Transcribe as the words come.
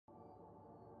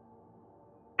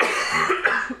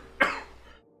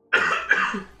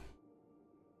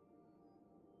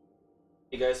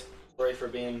guys. Sorry for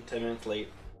being 10 minutes late.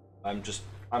 I'm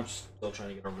still trying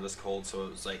to get over this cold, so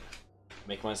it was like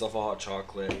make myself a hot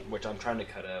chocolate, which I'm trying to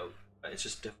cut out. But it's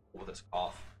just difficult with this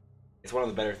cough. It's one of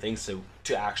the better things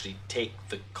to actually take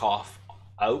the cough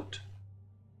out,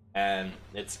 and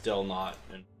it's still not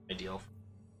an ideal.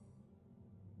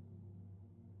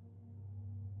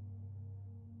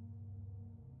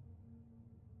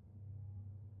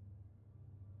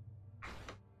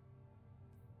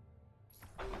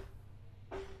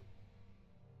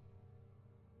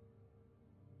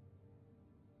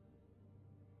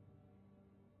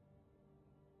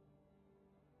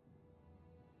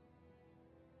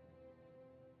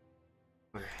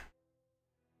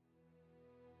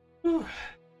 Whew.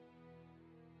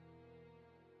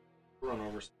 Run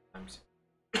over sometimes.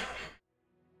 It's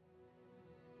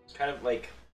kind of like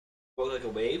a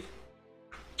wave.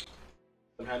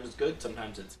 Sometimes it's good,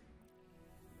 sometimes it's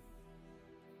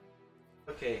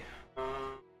okay.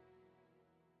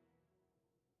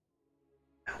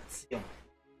 Let's see him.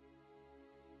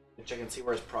 Check and see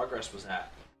where his progress was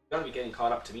at. You gotta be getting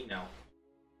caught up to me now.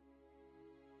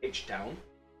 H down.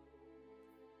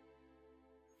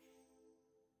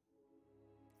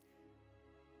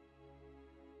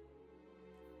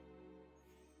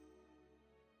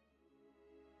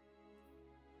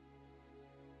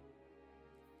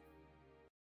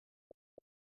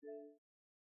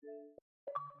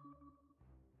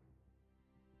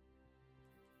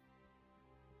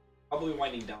 Probably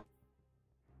winding down.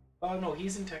 Oh no,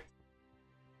 he's in Texas.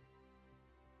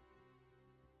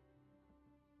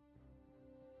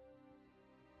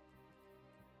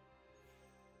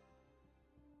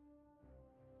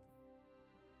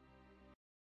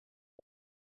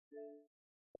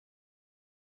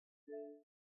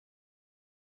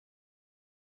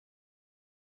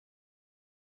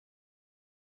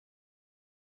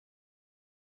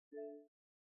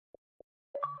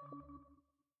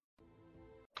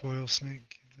 Coil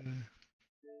snake, the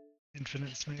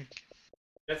infinite snake.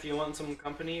 If you want some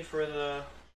company for the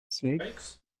Snake?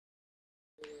 strikes?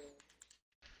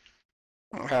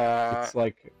 It's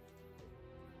like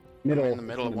middle. I'm in the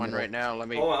middle of one right now. Let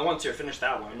me. Oh, I want you to finish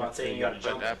that one. I'm not saying you gotta But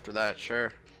jump. after that,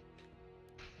 sure.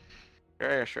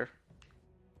 Yeah, sure.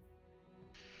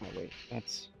 Oh wait,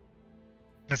 that's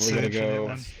That's we the gotta infinite go.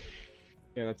 one.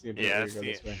 Yeah, that's the Yeah, go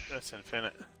this way. that's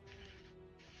infinite.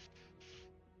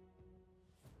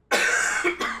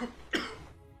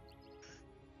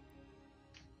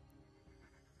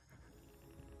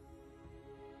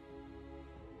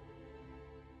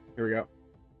 Here we go.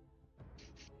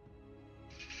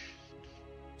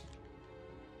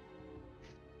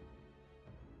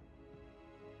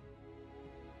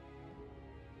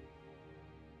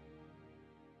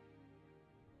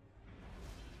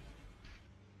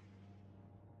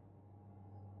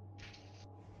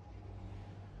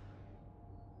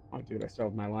 Oh, dude, I still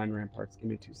have my line ramparts. Give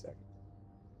me 2 seconds.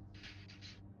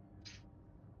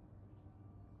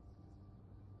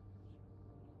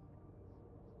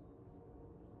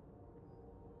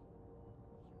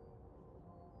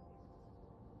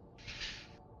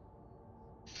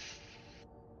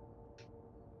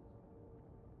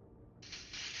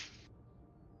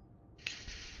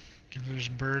 There's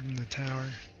a bird in the tower.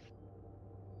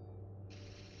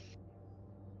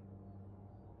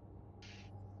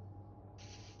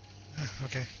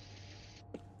 Okay.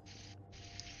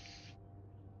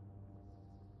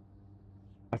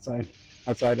 Outside.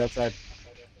 Outside.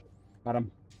 Got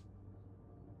him.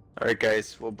 Alright,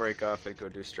 guys, we'll break off and go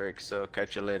do strikes, so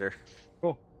catch you later.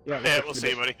 Cool. Yeah, Yeah, we'll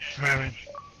see you, buddy. Right.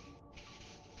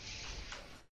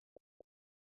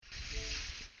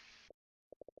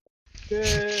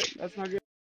 Good. That's not good.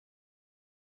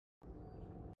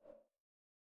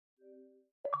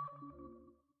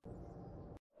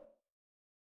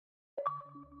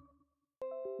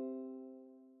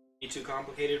 Too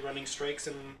complicated running strikes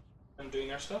and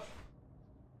doing our stuff?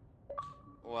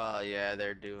 Well, yeah,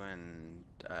 they're doing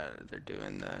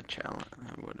the challenge,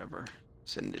 whatever,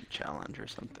 Ascendant challenge or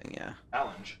something. Yeah.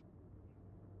 Challenge.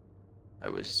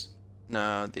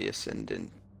 No, the Ascendant.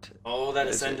 Oh, that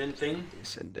Ascendant thing? The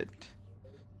Ascendant.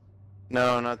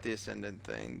 No, not the Ascendant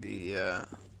thing. The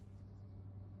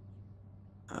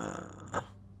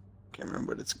can't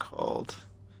remember what it's called.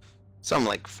 Some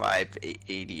like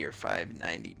 580 or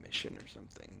 590 mission or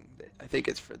something. I think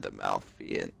it's for the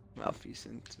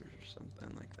malfeasance or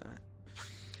something like that.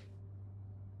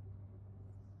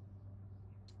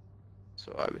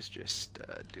 So I was just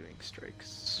doing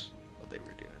strikes while they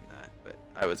were doing that, but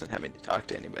I wasn't having to talk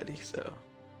to anybody, so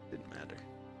it didn't matter.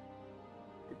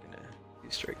 We're gonna do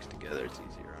strikes together, it's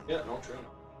easier on. Yeah, no, true.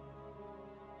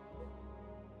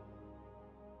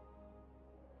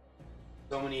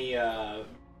 So many.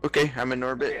 Okay, I'm in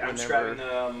orbit. Okay, I'm just whenever-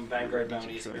 grabbing the Vanguard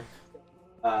bounties here.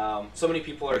 So many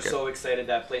people are so excited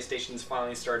that PlayStation's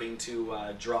finally starting to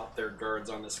drop their guards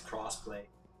on this crossplay.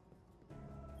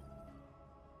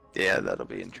 Yeah, that'll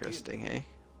be interesting, hey?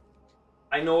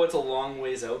 I know it's a long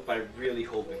ways out, but I really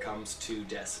hope it comes to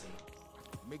Destiny.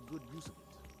 Make good use of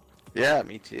it. Yeah,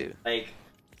 me too. Like,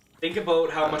 think about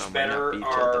how much Might not better be till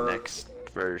our... the next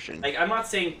version. Like, I'm not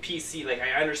saying PC, like,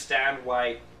 I understand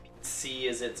why PC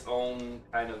is its own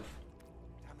kind of...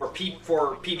 For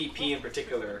PvP in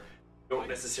particular, you don't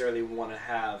necessarily want to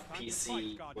have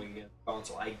PC going against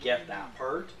console. I get that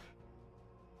part.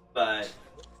 But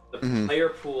the player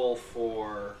pool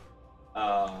for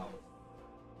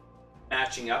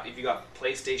matching up, if you got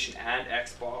PlayStation and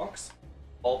Xbox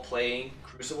all playing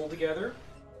Crucible together,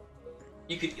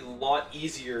 you could a lot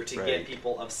easier to get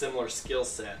people of similar skill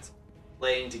sets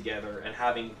playing together and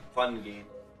having fun games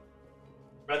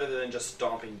rather than just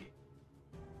stomping games.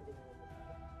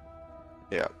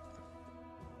 Yeah.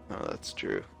 No, that's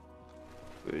true.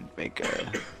 It would make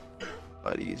a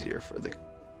lot easier for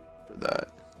that.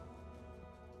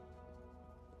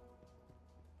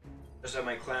 Just have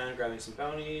my clan grabbing some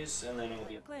bounties, and then I'll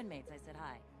be... Clanmates, I said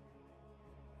hi.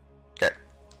 Okay.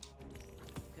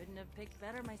 Couldn't have picked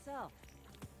better myself.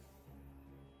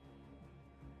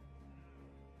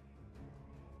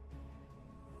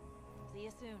 See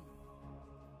you soon.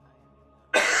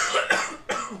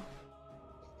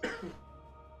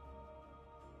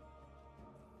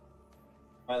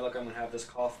 My luck, I'm gonna have this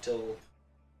cough till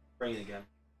spring again.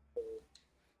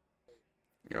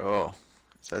 Oh,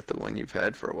 is that the one you've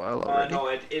had for a while already? No,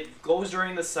 it goes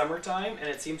during the summertime, and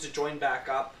it seems to join back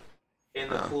up in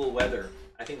the cool weather.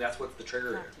 I think that's what's the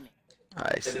trigger Talk here. to me.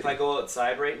 I see. And if I go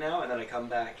outside right now, and then I come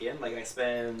back in, like I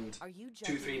spend Are you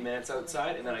 2-3 minutes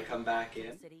outside, and then I come back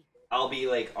in, City? I'll be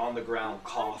like on the ground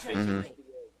coughing,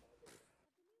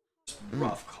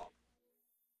 rough cough.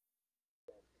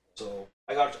 So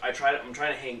I'm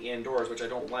trying to hang indoors, which I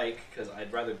don't like because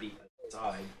I'd rather be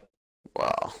outside.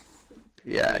 Wow.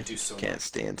 Yeah, do you so can't much.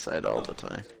 stay inside all the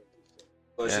time.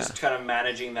 So it's just kind of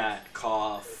managing that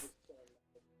cough.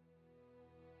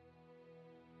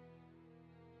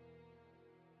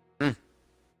 Have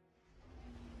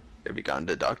you gone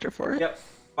to the doctor for it? Yep,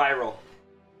 viral,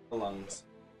 the lungs.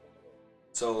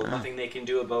 So nothing they can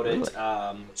do about it.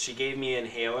 She gave me an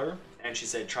inhaler, and she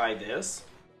said, "Try this,"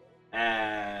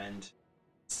 and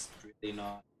it's really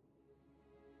not.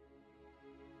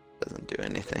 Doesn't do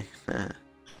anything.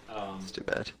 It's too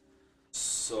bad.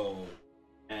 So,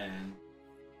 and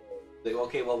like,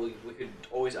 okay, well, we could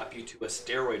always up you to a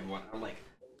steroid one. I'm like,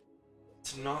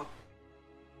 it's not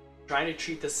trying to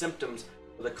treat the symptoms,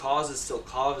 but the cause is still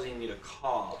causing me to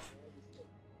cough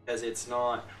because it's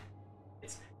not.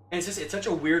 It's such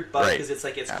a weird bug because it's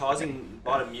like it's causing a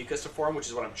lot of mucus to form, which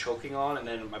is what I'm choking on, and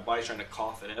then my body's trying to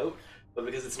cough it out. But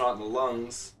because it's not in the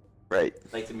lungs, Right.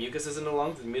 like the mucus is in the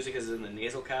lungs, the mucus is in the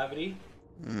nasal cavity,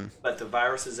 Mm. but the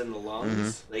virus is in the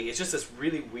lungs. Like it's just this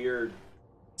really weird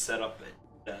setup it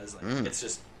does. Like it's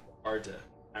just hard to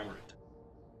hammer it.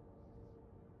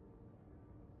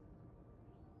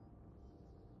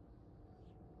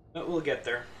 But we'll get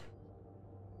there.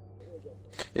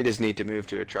 They just need to move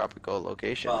to a tropical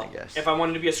location, I guess. If I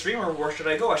wanted to be a streamer, where should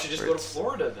I go? I should just go to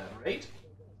Florida then, right?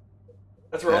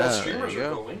 That's where all the Yeah, there streamers you are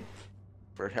go. going.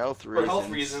 For health For reasons. health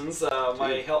reasons,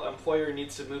 my employer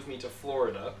needs to move me to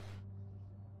Florida.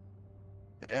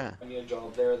 Yeah, I need a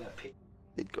job there that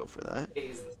they'd go for that.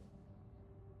 pays.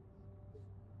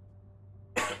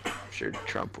 I'm sure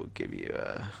Trump will give you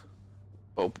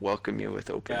welcome you with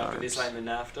open Yeah, after they arms. sign the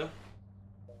NAFTA.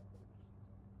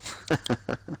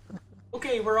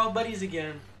 Okay, we're all buddies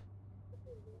again.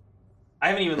 I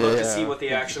haven't even looked to see what the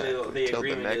exactly. Till the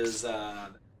agreement next- is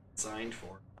signed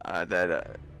for.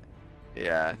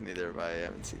 Yeah, neither have I. I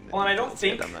haven't seen that. Well, and I don't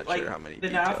think I'm not like sure how many the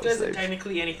details NAFTA isn't they've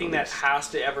technically anything that released. has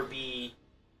to ever be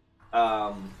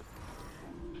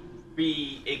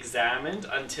re-examined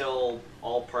until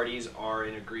all parties are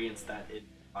in agreement that it's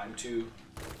time to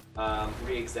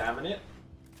re-examine it.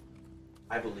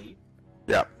 I believe.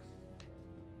 Yeah.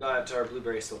 But our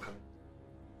blueberry still coming.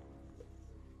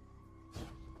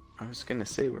 I was gonna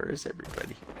say, where is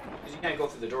everybody? 'Cause you can't go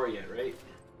through the door yet, right?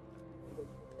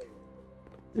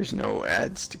 There's no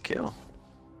ads to kill.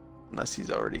 Unless he's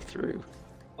already through.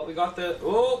 Oh, we got the...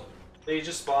 Oh! They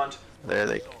just spawned. There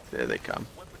they come.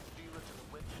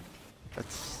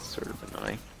 That's sort of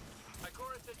annoying.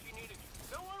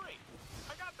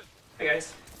 Hey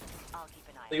guys. I'll keep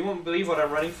an eye. So you won't believe what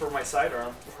I'm running for my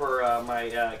sidearm, for my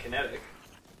kinetic,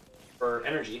 for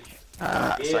energy.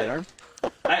 Yeah. Sidearm?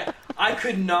 I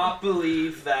could not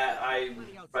believe that I'm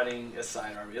running a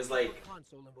side army. It's like,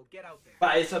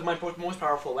 but it's my most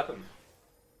powerful weapon.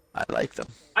 I like them.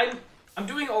 I'm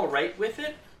doing all right with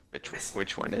it.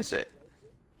 Which one is it?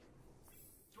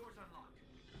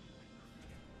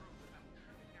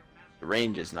 The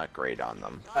range is not great on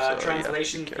them. So you have to be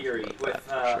Translation careful theory about with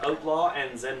that for sure. Outlaw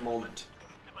and Zen Moment.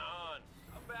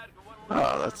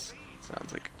 Oh, that's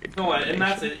sounds like a good No, and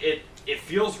that's combination. it. It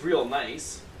feels real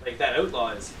nice. Like that Outlaw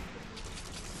is.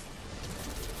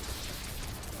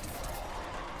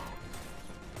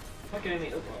 Not getting the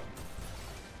Outlaw.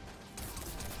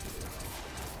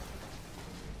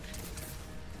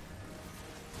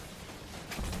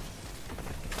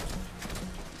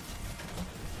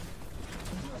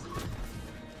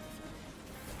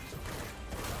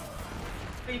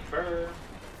 Paper.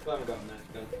 Well, I haven't gotten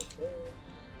that gun.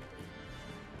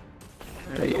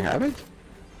 There you have it.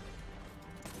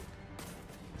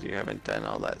 You haven't done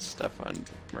all that stuff on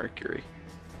Mercury.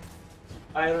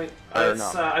 I don't. Or It's,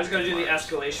 not. I just gotta do the Mars.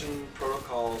 escalation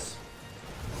protocols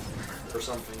or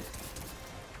something.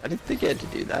 I didn't think you had to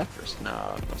do that first.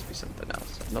 No, it must be something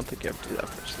else. I don't think you have to do that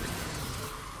first.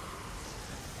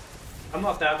 I'm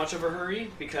not that much of a hurry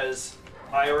because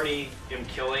I already am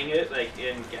killing it, like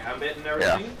in Gambit and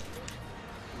everything.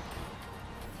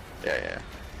 Yeah.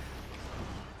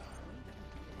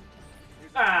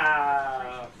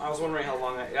 Ah, I was wondering how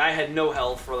long I had no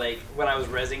health for like when I was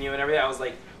rezzing you and everything. I was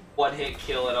like one hit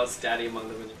kill and I was standing among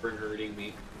them and they were hurting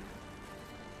me.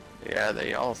 Yeah,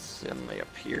 they all suddenly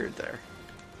appeared there.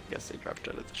 I guess they dropped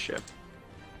out of the ship.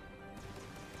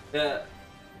 Do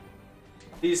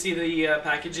you see the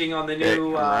packaging on the Hey,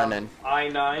 new I'm running.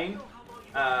 i9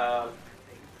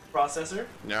 processor?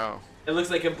 No. It looks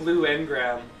like a blue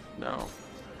engram. No.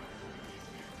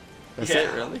 That's Yeah.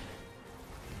 it, really?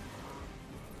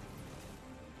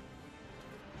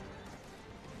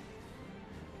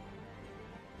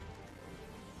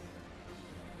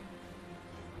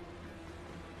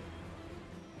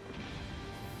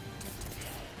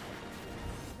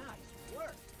 Nice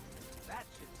work. That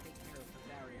should take care of the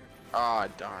barrier. Ah,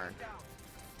 darn.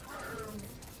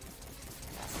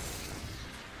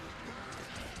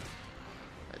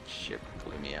 That ship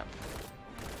blew me up.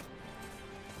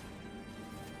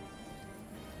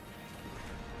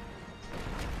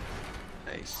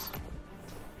 Nice.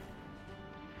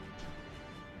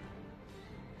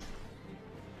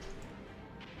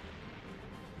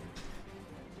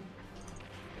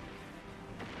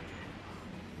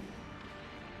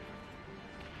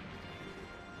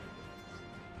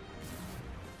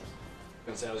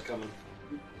 Gonna say I was coming.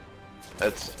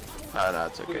 That's. Oh, no,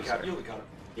 it's You'll okay. be caught. Sorry. You'll be caught.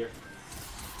 Here.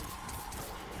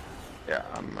 Yeah,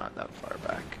 I'm not that far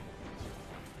back.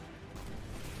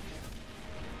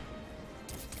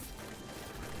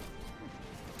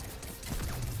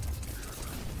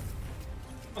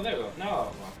 Oh, there we go.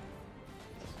 No.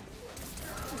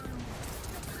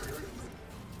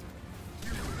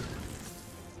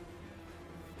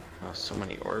 Oh, so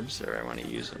many orbs there. I want to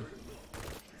use them.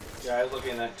 Yeah, I was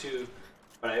looking at that too,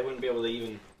 but I wouldn't be able to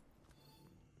even.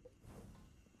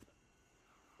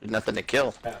 There's nothing to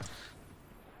kill. Yeah.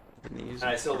 Couldn't use And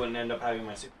I them. still wouldn't end up having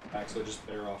my super pack, so just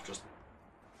better off just.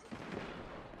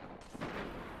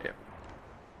 Yeah.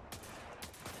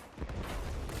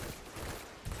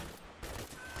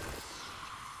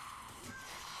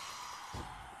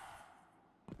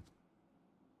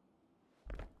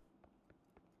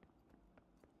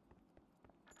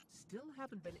 Still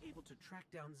haven't been able to track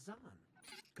down Zahn.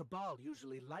 Cabal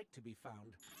usually like to be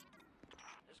found.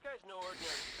 This guy's no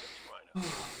ordinary bitch, Rhino.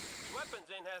 His weapons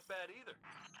ain't half bad either.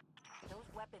 Those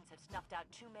weapons have snuffed out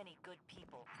too many good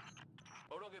people.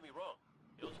 Oh, don't get me wrong.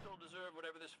 He'll still deserve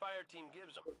whatever this fire team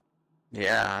gives him.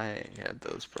 Yeah, I had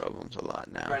those problems a lot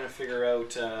now. Trying to figure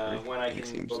out when I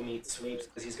Everything can seems- go meet Sweeps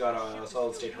because he's got a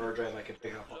solid state hard drive I can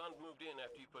pick up on Zahn moved in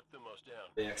after you put Thumos down.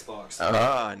 the Xbox.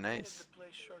 Oh, He nice. had to play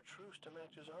chartreuse to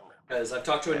match his armor. Because I've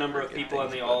talked to a number of Good people and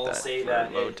things they about all say for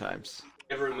that load it, times.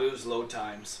 it removes load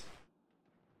times.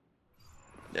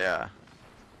 Yeah.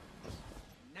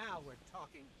 Now we're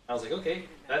talking. I was like, okay,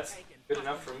 that's good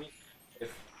enough for me.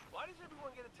 If Why does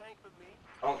everyone get a tank but me?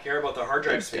 I don't care about the hard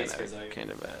drive It's space because I.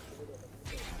 kind of bad.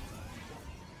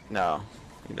 No,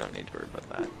 you don't need to worry about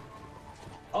that.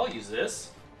 I'll use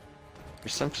this.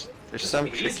 There's some This some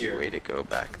would be tricky easier. way to go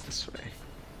back this way.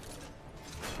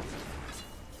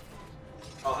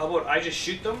 Oh, how about I just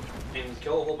shoot them and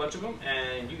kill a whole bunch of them,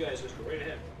 and you guys just go right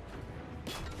ahead.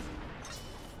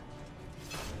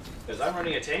 Because I'm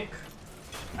running a tank,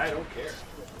 I don't care.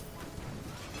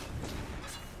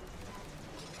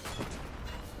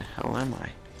 The hell am I?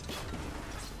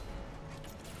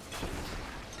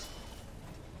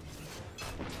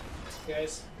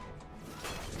 guys.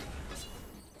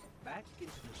 Back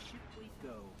into the ship we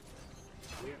go.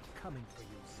 We're coming for you,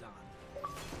 Zahn.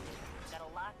 Got a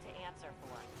lot to answer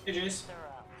for. Hey, Jace.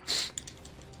 Thorough.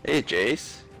 Hey,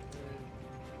 Jace.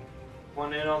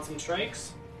 Want in on some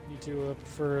strikes? You two up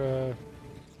for,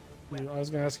 I was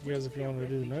gonna ask you guys if you wanted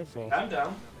to do Nightfall. I'm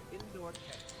down. Indoor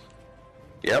camp.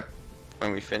 Yep.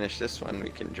 When we finish this one, we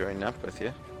can join up with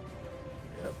you.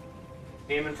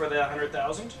 Aiming for the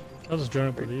 100,000. I'll just join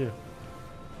up with you.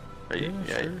 Are you?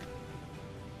 Yeah. Sure.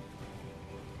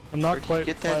 I'm not Where'd you quite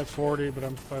get that? 540, but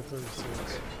I'm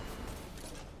 536.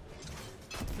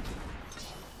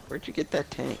 Where'd you get that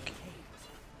tank?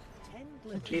 10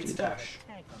 glimpses Kate of a stash.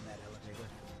 tank on that elevator.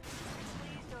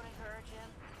 Please don't encourage him.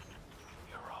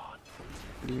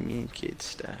 What do you mean, Kate's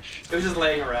stash? It was just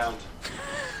laying around.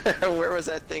 Where was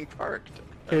that thing parked?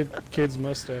 Kid's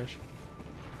mustache.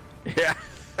 Yeah.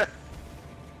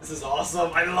 This is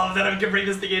awesome. I love that I can bring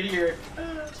this thing in here.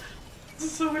 This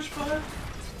is so much fun.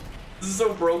 This is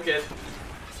so broken.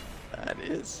 That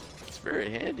is. It's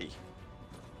very handy.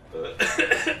 You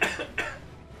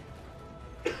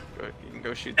can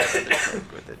go shoot the other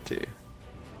tank with it too.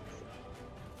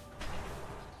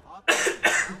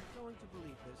 I'm going to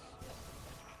believe this.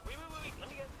 Wait, let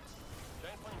me get.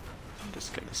 Giant flamethrower. I'm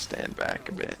just gonna stand back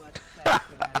a bit. Thanks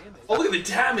for that image. Oh, look at the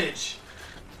damage.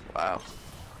 Wow.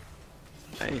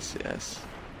 Nice, yes.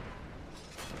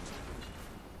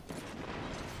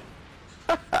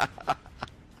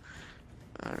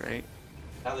 Alright.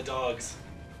 Now the dogs.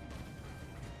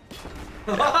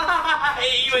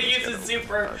 Hey, you use the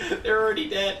super. They're already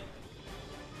dead.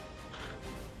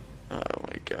 Oh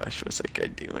my gosh, what's that guy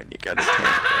doing? You got a tank.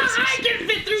 Why is he I can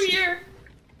fit through here.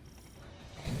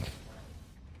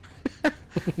 I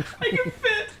can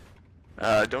fit.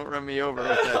 Don't run me over with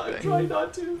that I'm thing. trying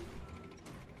not to.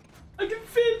 I can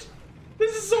fit.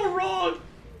 This is so wrong.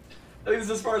 I think this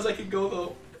is as far as I can go,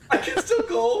 though. I can still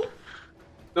go.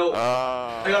 No.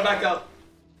 I gotta back up.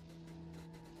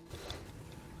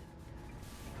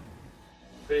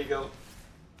 There you go.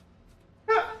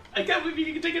 I can't believe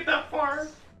you can take it that far.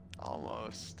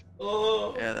 Almost.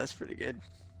 Oh. Yeah, that's pretty good.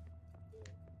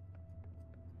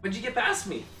 When'd you get past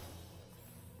me?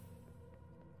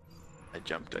 I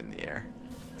jumped in the air.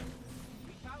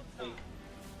 Don't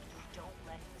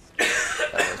let him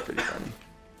escape. That was pretty funny.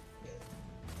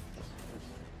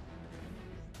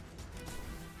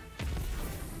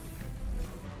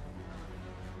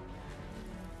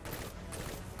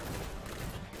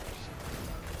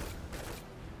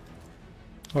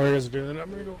 While you guys are doing that,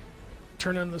 I'm gonna go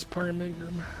turn on this party maker.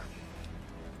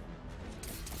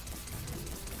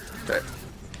 Okay.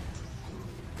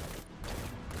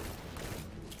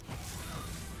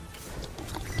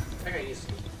 I got used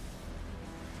to it.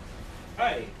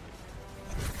 Hi.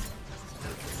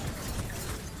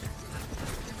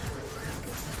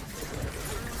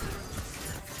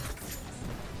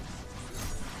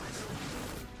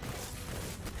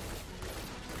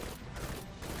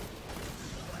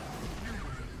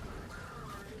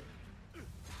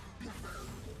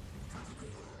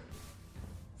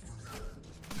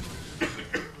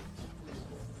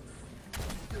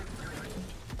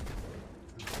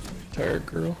 Tired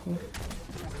girl. Huh?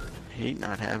 Hate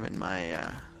not having my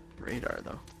radar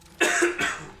though.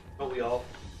 But we all.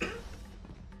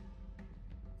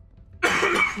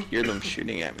 Hear them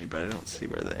shooting at me, but I don't see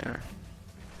where they are.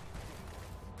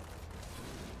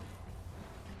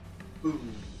 Ooh.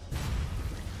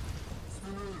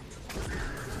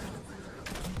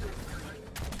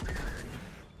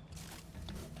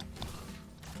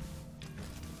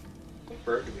 What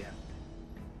bird do we have?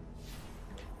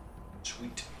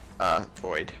 Sweet.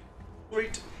 Void.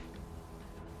 Sweet.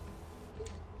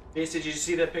 Jace, did you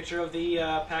see the picture of the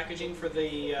packaging for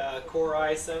the Core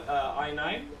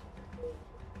i9?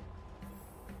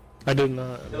 I did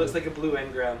not. It looks like a blue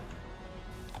engram.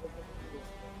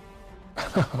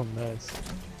 Oh, nice. This is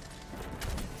it.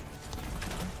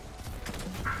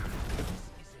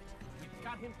 We've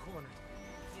got him cornered.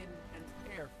 In an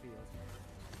airfield.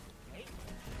 Hey,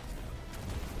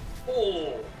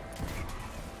 Oh!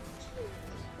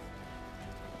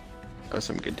 That was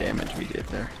some good damage we did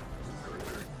there.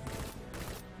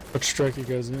 What strike you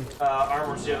guys in?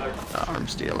 Armor Stealer. Arm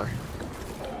Stealer.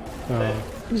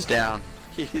 He's down.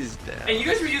 He's down. And you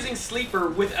guys were using Sleeper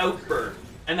without Burn,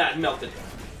 and that melted him.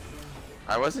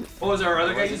 I wasn't. Oh, was our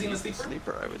other I guy wasn't using the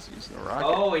Sleeper? I was using a rocket.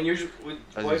 Oh, and yours with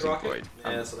I was Void using Rocket? Void.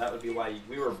 Yeah, so that would be why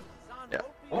we were... Yeah.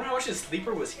 I wonder how much his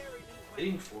Sleeper was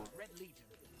hitting for. Red Legion.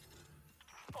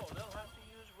 Oh, they'll have to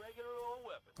use regular old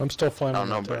weapons. I'm still flying I on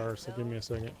don't the know, but- tower, so give me a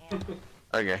second.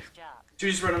 Okay. Job. Should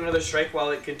we just run another strike while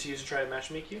it continues to try to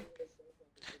matchmake you?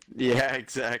 Yeah,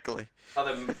 exactly. How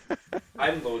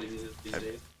I'm loading these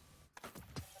days.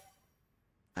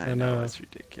 I know, it's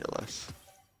ridiculous.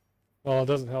 Well, it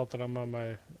doesn't help that I'm on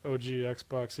my OG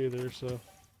Xbox either, so.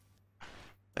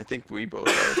 I think we both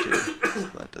are too.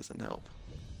 So that doesn't help.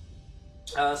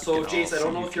 So, Jace, I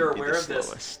don't know if you're aware of this,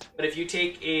 slowest. but if you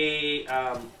take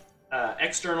a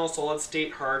external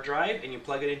solid-state hard drive and you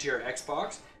plug it into your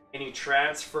Xbox and you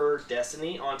transfer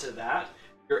Destiny onto that,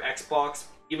 your Xbox,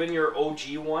 even your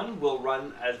OG one, will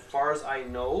run, as far as I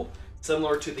know,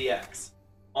 similar to the X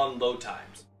on load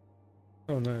times.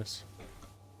 Oh, nice.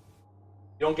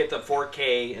 You don't get the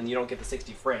 4K and you don't get the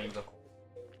 60 frames, of course.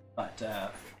 But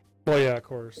Well, yeah, of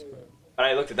course. but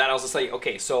I looked at that, I was just like,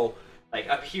 okay, so like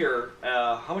up here,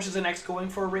 how much is an X going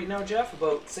for right now, Jeff?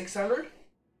 About 600?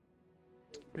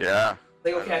 Yeah.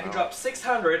 Like, okay, I can drop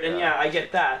 600, and yeah, I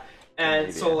get that.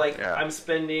 And so, like, I'm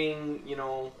spending, you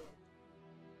know,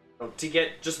 to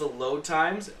get just the load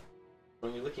times,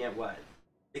 when you're looking at what,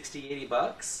 60, 80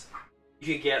 bucks?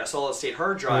 You could get a solid state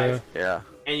hard drive, Yeah.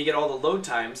 and you get all the load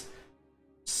times.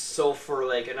 So for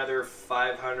like another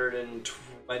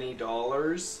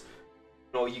 $520,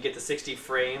 you know, you get the 60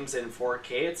 frames in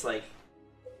 4K. It's like,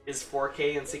 is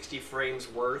 4K and 60 frames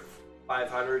worth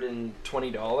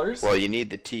 $520? Well, you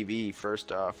need the TV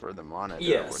first off, or the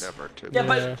monitor, or whatever, to play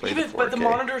the 4K. But the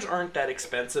monitors aren't that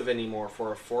expensive anymore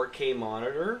for a 4K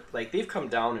monitor. Like, they've come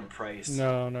down in price.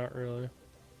 No, not really.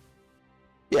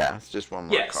 Yeah, it's just one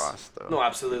more cost, though. No,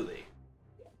 absolutely.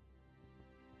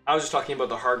 I was just talking about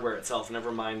the hardware itself,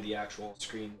 never mind the actual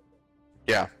screen.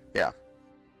 Yeah, yeah.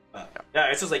 Yeah,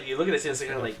 it's just like, you look at this and it's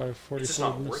kind of like, it's just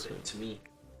not worth it to me.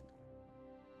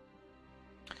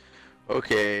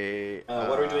 Okay.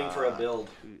 What are we doing for a build?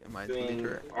 Am I doing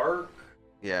leader? Arc?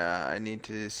 Yeah, I need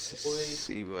to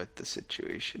see what the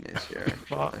situation is here,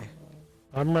 actually.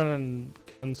 I'm running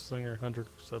Gunslinger 100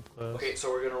 subclass. Okay, so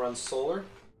we're gonna run solar?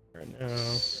 Right now.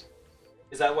 Is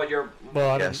that what you're...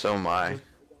 Well, yeah, so am I.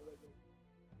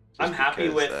 I'm happy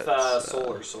with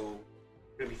solar, so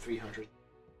it's gonna be 300.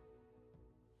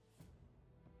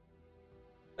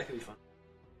 That could be fun.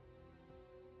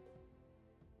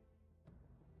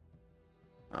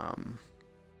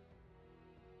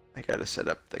 I gotta set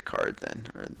up the card then,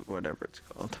 or whatever it's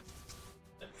called.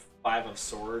 5 of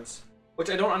Swords, which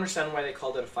I don't understand why they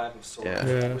called it a 5 of Swords. Yeah.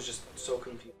 It was just so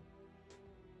confusing.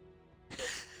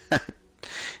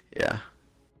 Yeah.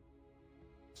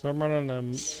 So I'm running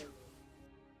I'm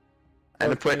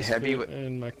gonna put heavyweight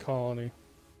in my colony.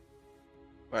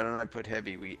 Why don't I put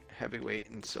heavyweight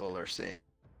and solar same?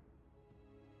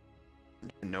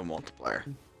 And no multiplier.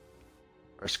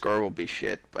 Our score will be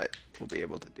shit, but we'll be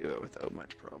able to do it without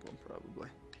much problem, probably.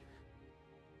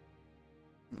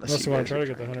 Unless you want to try to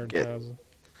get the 100,000.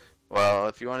 Well,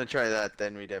 if you want to try that,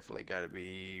 then we definitely got to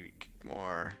be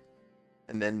more.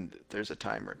 And then there's a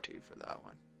timer too for that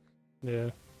one.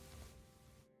 Yeah.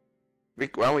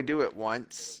 Why don't we do it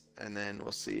once, and then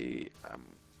we'll see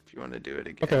if you want to do it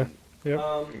again. Okay. Yep.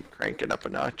 You can crank it up a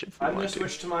notch if you I'm want gonna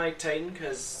switch to my Titan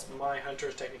because my Hunter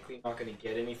is technically not gonna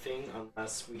get anything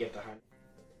unless we get the Hunter.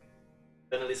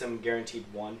 Then at least I'm guaranteed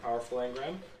 1 powerful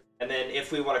engram. And then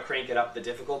if we want to crank it up the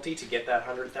difficulty to get that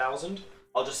 100,000,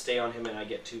 I'll just stay on him and I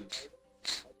get 2.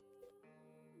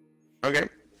 Okay.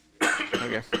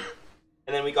 Okay.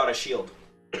 And then we got a shield.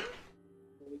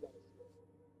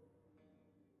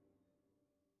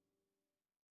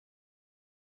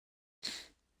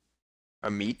 A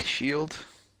meat shield?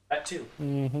 That too.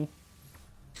 Mm-hmm.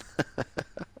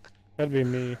 That'd be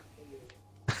me.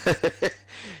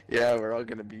 Yeah, we're all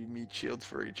gonna be meat shields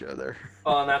for each other.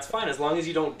 Oh, and that's fine as long as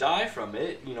you don't die from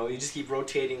it. You know, you just keep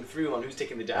rotating through on who's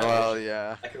taking the damage. Well,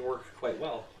 yeah. That can work quite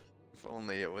well. If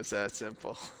only it was that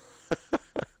simple. Do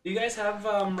you guys have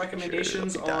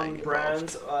recommendations on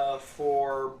brands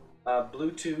for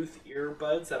Bluetooth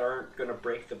earbuds that aren't gonna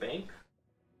break the bank?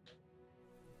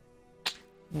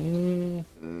 No,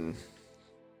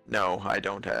 I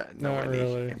don't know Not any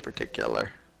really. in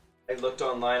particular. I looked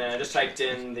online and I just typed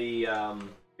in the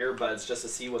earbuds just to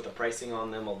see what the pricing on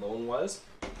them alone was.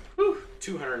 Whew,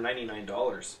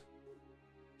 $299.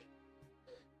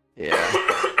 Yeah.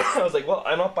 I was like, well,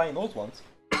 I'm not buying those ones.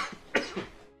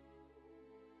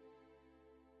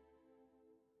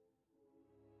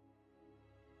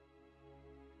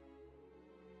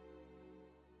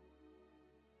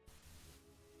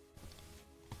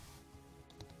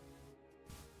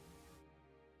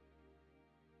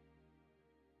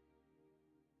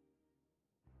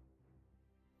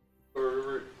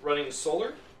 We're running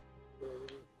solar?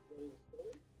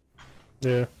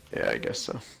 Yeah. Yeah, I guess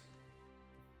so.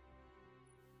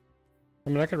 I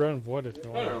mean, I could run Void if you I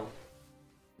want. don't know.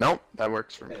 Nope, that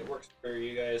works for me. It works for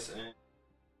you guys. And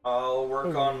I'll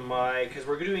work on my, because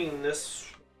we're doing this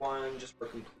one just for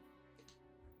complete.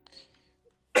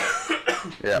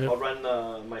 Yeah. I'll run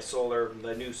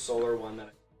the new solar one that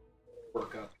I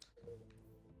work up.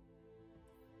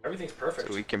 Everything's perfect.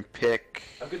 So we can pick.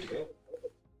 I'm good to go.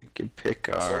 We can pick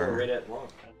Solar right our. at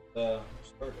launch.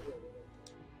 Start.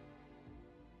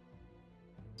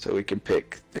 So we can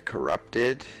pick the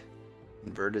corrupted,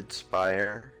 inverted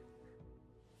spire,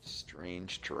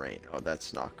 strange terrain. Oh,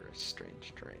 that's Knocker's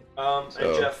strange terrain. And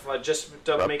Jeff, just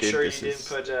to make corrupted, sure you this didn't is-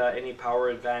 put any power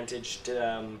advantage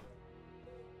to,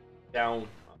 down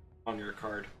on your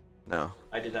card. No,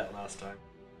 I did that last time.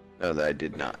 no, that I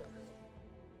did not.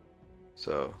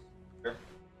 So,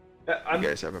 Yeah, you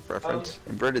guys have a preference?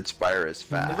 Inverted spire is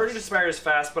fast. Inverted Aspire is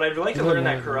fast, but I'd like to Yeah, learn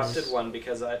that nice. corrupted one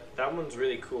because that one's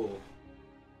really cool.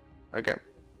 Okay.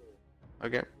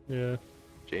 Okay. Yeah,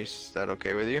 Jace, is that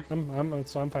okay with you? I'm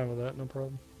fine with that. No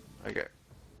problem. Okay.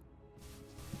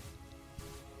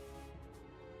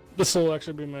 This will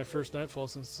actually be my first Nightfall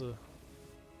since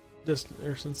this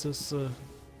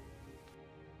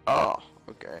Oh,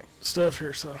 okay. stuff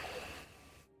here. So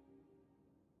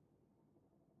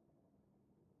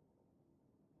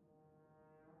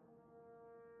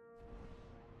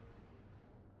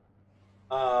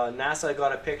NASA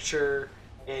got a picture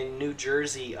in New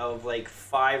Jersey of like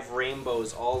 5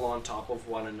 rainbows all on top of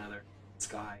one another in the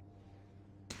sky.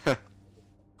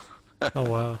 oh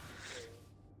wow.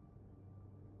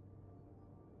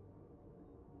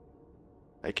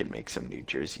 I can make some New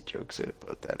Jersey jokes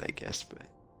about that, I guess, but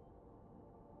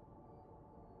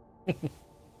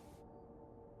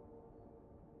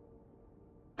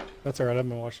That's alright, I've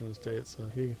been watching the States, so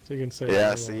he can say yeah,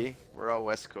 whatever he see, we're all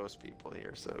West Coast people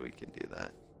here, so we can do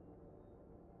that.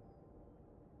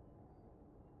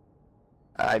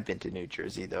 I've been to New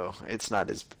Jersey though. It's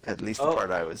not as, at least the Oh. part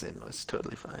I was in was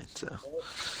totally fine. So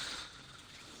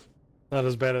Not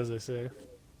as bad as they say.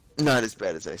 not as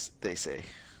bad as they say.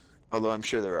 Although I'm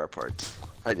sure there are parts.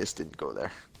 I just didn't go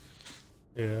there.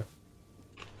 Yeah.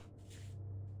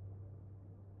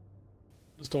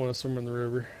 Just don't want to swim in the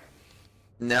river.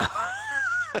 No.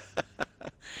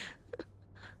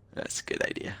 That's a good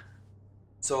idea.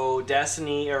 So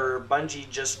Destiny or Bungie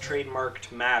just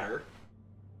trademarked Matter.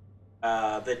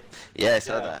 Yeah, I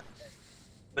saw Yeah. that.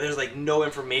 But there's like no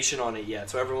information on it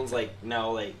yet, so everyone's like now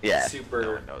like Yeah, super.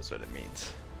 no one knows what it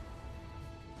means.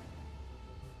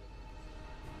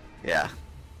 Yeah.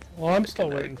 Well, I'm still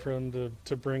Good night. waiting for him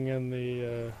to bring in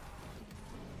the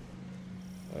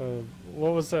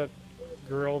what was that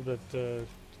girl that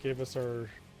gave us our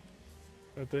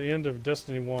at the end of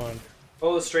Destiny 1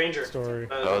 Oh, the stranger. story.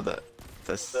 Oh, the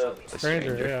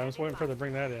Stranger, yeah, I was waiting for them to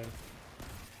bring that in.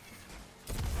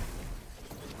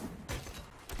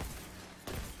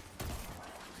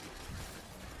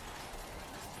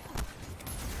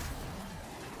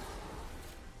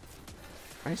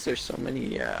 Why is there so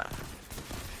many? 'Cause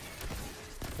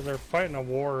they're fighting a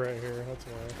war right here, that's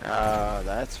why.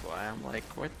 That's why I'm like,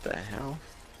 what the hell?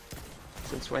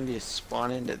 Since when do you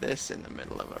spawn into this in the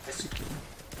middle of a freaking?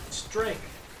 Strike.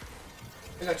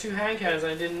 I got 2 hand cannons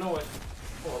and I didn't know it.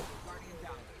 Oh.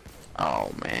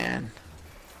 Oh man.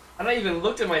 I not even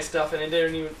looked at my stuff and it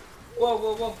didn't even. Whoa,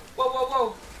 whoa, whoa, whoa, whoa,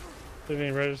 whoa! Didn't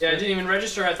even register? Yeah, I didn't even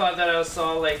register. I thought that I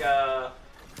saw like a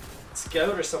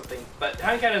scout or something. But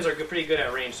hand cannons are pretty good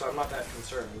at range, so I'm not that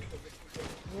concerned.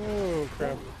 Oh,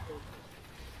 crap.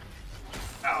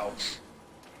 Ow.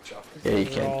 Yeah, you They're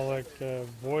can. all like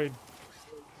void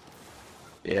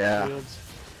Yeah. fields.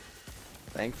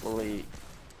 Thankfully.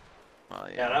 Well,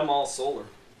 Yeah, yeah. and I'm all solar.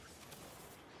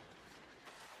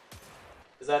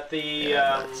 Is that the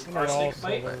Yeah, that's- Not all arsenic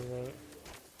fight? solar,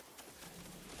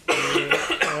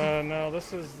 no,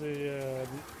 this is the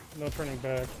no turning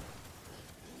back.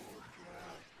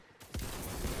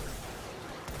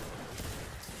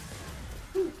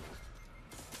 But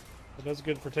that's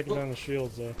good for taking down the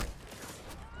shields, though.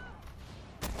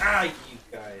 Ah, you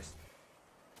guys.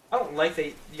 I don't like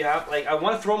that. Yeah, like I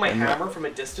want to throw my I'm not- hammer from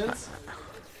a distance,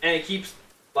 and it keeps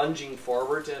lunging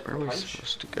forward to Where are we punch.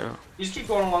 supposed to go? You just keep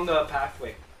going along the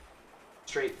pathway,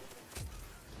 straight.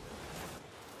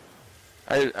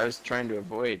 I was trying to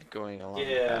avoid going along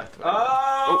the Yeah. pathway.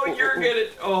 Oh, Oh, you're oh. good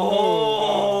at.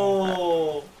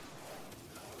 Oh.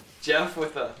 Jeff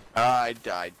with a. Ah, I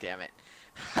died, damn it.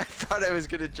 I thought I was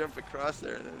gonna jump across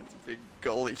there and then it's a big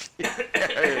gully.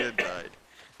 I died.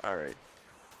 Alright.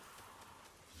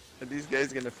 Are these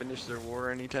guys gonna finish their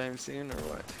war anytime soon or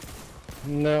what?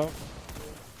 No.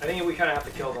 I think we kind of have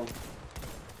to kill them.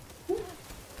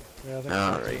 Yeah, I think so, too.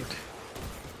 Alright.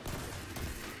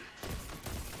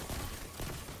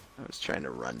 I was trying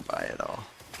to run by it all.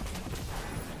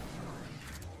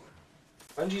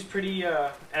 Bungie's pretty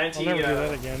anti. I'll never do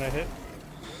that again. I hit.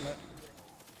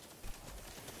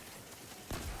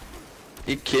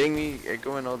 You kidding me? You're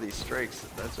going all these strikes.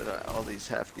 That's what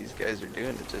half these guys are doing.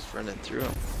 It's just running through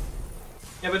them.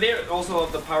 Yeah, but they also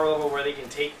have the power level where they can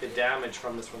take the damage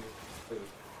from this one.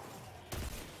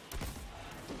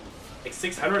 Like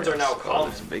 600s are now common.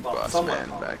 There's a big well, boss somewhat man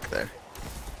common. back there.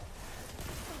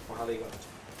 Or how they got it.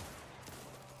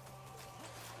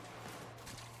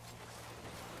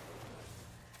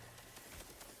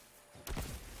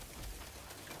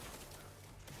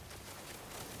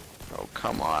 Oh,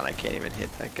 come on. I can't even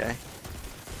hit that guy.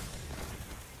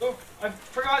 Oh, I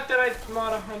forgot that I'm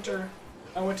not a hunter.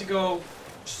 I went to go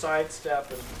sidestep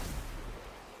and...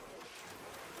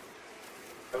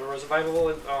 There was a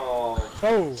survivable and... Oh.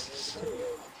 Oh!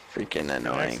 Freaking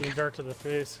annoying. Axiom dart to the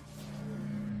face.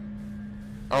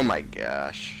 Oh my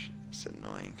gosh. It's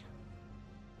annoying.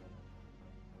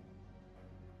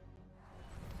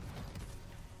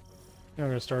 I'm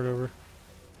gonna start over.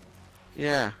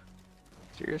 Yeah.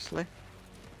 Seriously?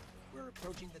 We're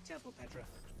approaching the temple, Petra.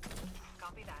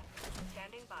 Copy that.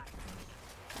 Standing by.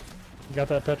 You got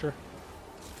that, Petra?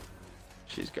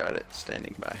 She's got it.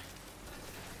 Standing by.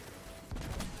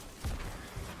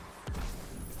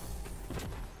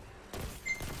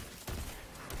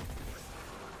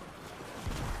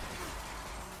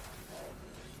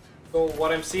 So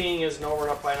what I'm seeing is no, we're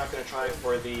probably not going to try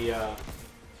for the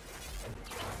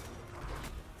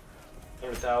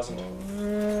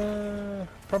 100,000.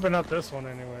 Probably not this one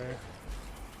anyway.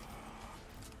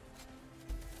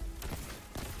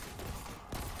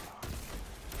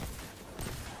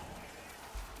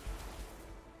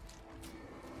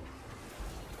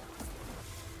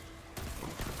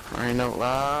 Crying out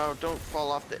loud. Don't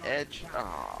fall off the edge.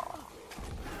 Oh.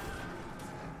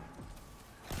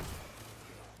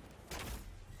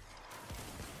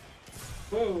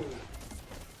 Whoa!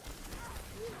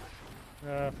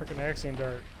 Freaking Axiom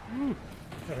dart. Woo.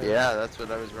 Yeah, that's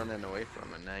what I was running away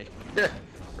from, and I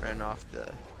ran off the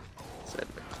side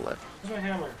of the cliff. Where's my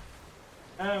hammer?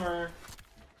 Hammer!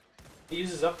 It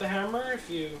uses up the hammer if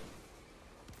you...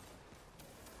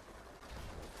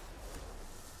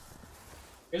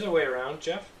 There's a way around,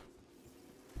 Jeff.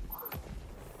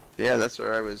 Yeah, that's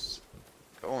where I was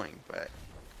going, but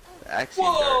the Axiom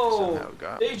dart Whoa! somehow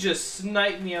got They me. just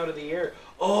sniped me out of the air.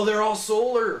 Oh, they're all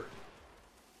solar!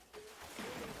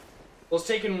 Those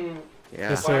taking Yeah.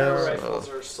 Yes, fire so- rifles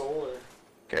are solar.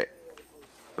 Okay.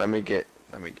 Let me get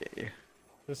you.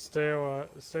 Just stay alive.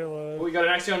 Stay alive. Oh, we got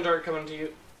an Axion dart coming to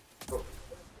you. Oh.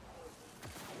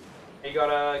 You got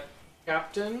a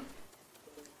captain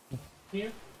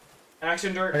here? An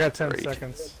Axion dart? I got 10 Great.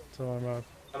 seconds till I'm up.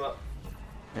 I'm up.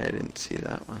 I didn't see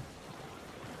that one.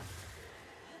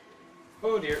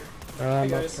 Oh dear. I'm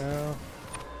Hey, up guys. now.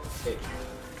 Hey.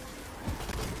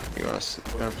 You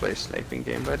wanna play a sniping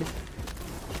game, buddy?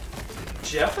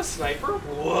 Jeff, a sniper?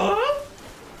 What?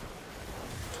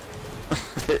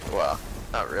 Well,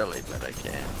 not really, but I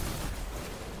can.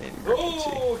 In emergency.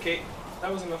 Oh, okay.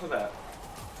 That was enough of that.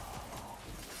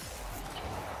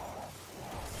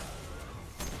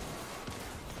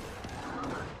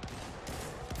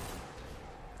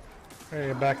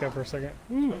 Hey, back up for a second.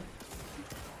 Ooh.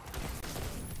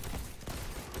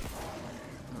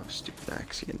 Oh, stupid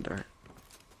Axiom dart.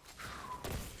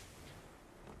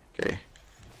 Okay.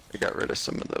 I got rid of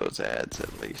some of those ads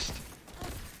at least.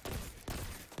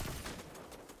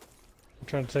 I'm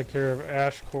trying to take care of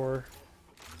Ash Core.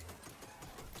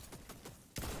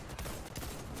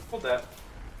 Hold that.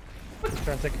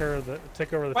 Trying to take over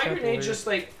the My temple grenade here. just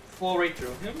like flew right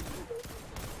through him.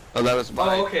 Oh, that was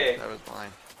mine. Oh, okay. That was mine.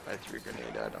 I threw a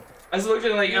grenade at him. I was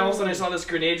looking like all of a sudden I saw this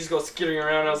grenade just go skittering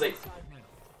around and I was like,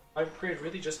 my grenade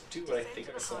really just do what I think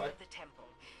I saw it. The temple.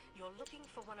 You're looking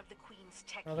for one of the queen's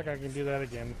tech I don't think I can do that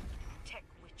again. tech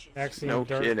witches. Axiom No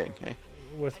dart kidding, hey?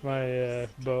 with my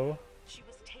bow. She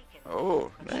was taken.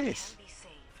 Oh, but she nice. can be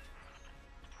saved.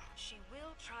 She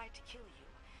will try to kill you,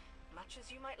 much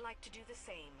as you might like to do the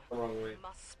same. The wrong way. You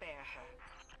must spare her.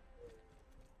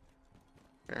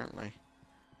 Apparently.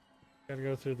 Gotta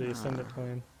go through the Ascendant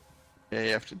Plane. Yeah,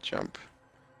 you have to jump.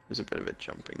 There's a bit of a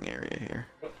jumping area here.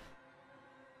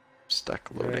 Stuck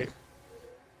loading. Right.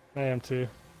 I am too.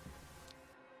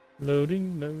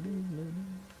 Loading, loading,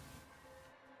 loading.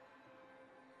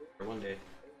 For one day.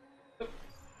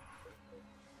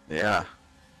 Yeah.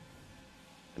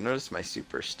 I noticed my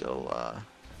super still, oh,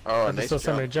 I just nice saw jump.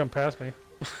 somebody jump past me.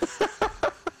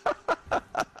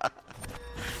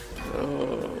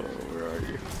 Oh, where are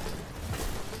you?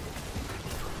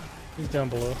 He's down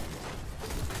below.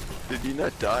 Did you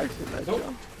not die from that Nope.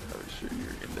 jump? I was sure you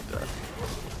were gonna die.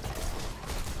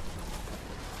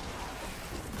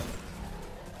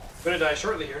 gonna die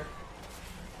shortly here.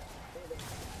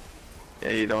 Yeah,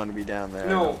 you don't want to be down there. I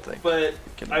No, don't think. but You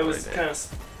can I was avoid it. kind of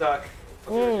stuck. What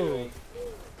they were Whoa. doing.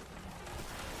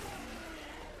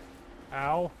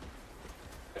 Ow.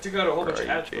 I took out a whole Where bunch are of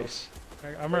you, ads. though.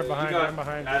 Jace? I'm right You behind you. got I'm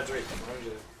behind you. ads right behind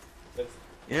you. That's-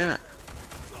 Yeah.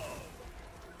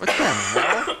 What the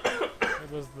hell?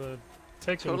 It was the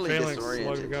taking Totally phalanx slug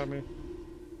disoriented. that got me.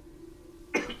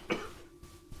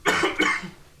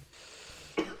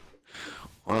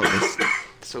 Well, this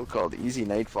so-called easy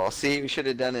nightfall. See, we should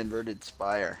have done inverted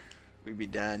spire. We'd be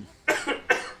done. Look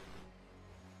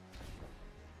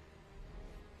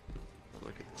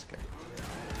at this guy.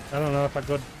 I don't know if I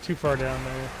go too far down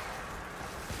there,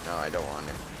 No, I don't want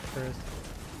it. Chris.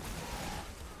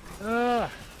 Ah!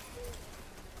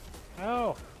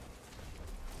 Ow!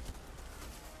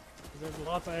 There's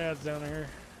lots of ads down here.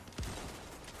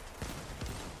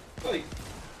 Like,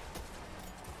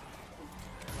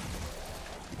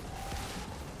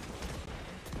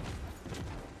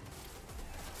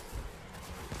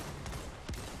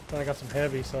 But I got some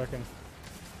heavy, so I can.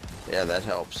 Yeah, that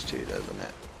helps too, doesn't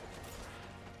it?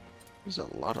 There's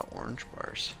a lot of orange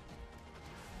bars.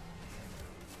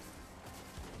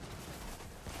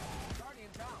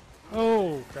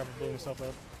 Oh! Crap! I blew myself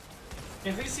up.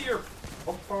 can they see your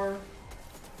health bar?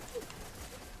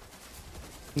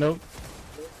 Nope.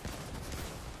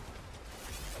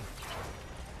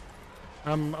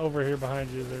 I'm over here behind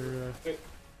you. There.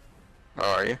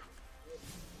 Oh, are you?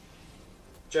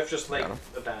 Jeff just like Got him.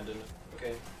 abandoned.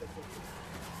 Okay.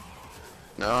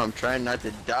 No, I'm trying not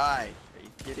to die. Are you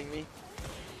kidding me?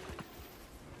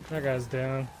 That guy's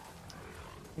down.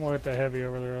 I'm gonna get the heavy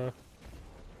over there.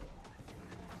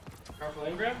 Powerful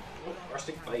engram? Nope.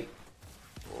 Rustic bite.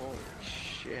 Holy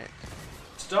shit.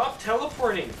 Stop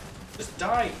teleporting. Just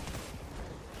die.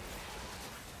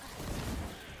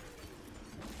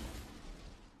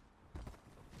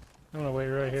 I'm gonna wait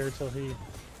right here till he.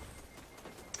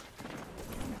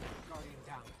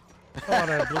 Oh,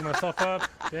 I blew myself up.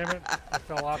 Damn it! I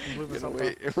fell off and blew You're myself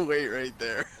gonna up. wait right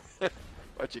there.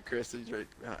 Watch it, Chris. He's right.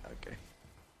 Okay.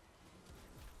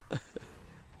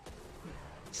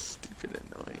 Stupid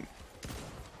annoying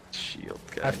shield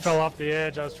guys. I fell off the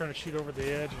edge. I was trying to shoot over the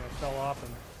edge, and I fell off.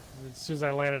 And as soon as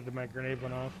I landed, my grenade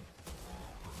went off.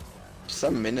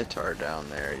 Some Minotaur down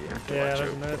there. You have to Yeah, watch there's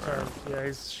a out Minotaur. for. Yeah,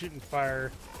 he's shooting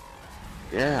fire.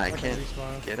 Yeah, I Like a can't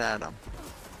respawn. get at him.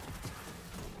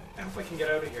 I hope I can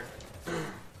get out of here.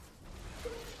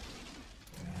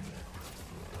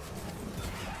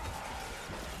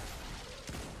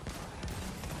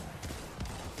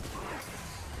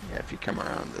 Yeah, if you come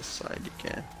around this side, you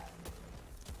can.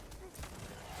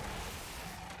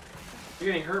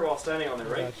 You're getting hurt while standing on there,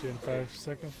 I right? got you in 5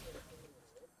 seconds.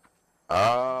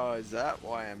 Oh, is that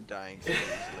why I'm dying so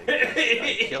easily?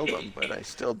 I killed him, but I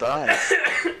still die.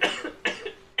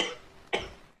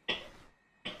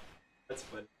 That's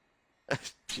fun.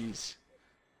 Jeez.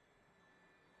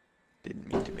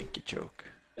 Didn't mean to make you choke.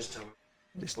 Just tell me.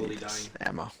 Just Slowly need this dying.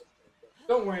 ammo.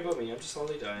 Don't worry about me. I'm just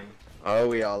slowly dying. Oh,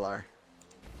 we all are.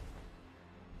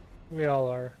 We all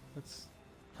are. That's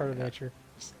part of nature.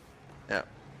 Yeah.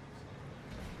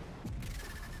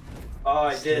 Oh,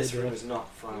 this Stay room there. is not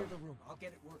fun. Clear the room. I'll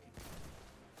get it working.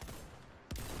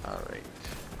 Alright.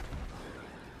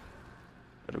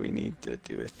 What do we need to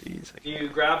do with these? You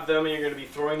grab them and you're going to be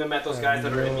throwing them at those guys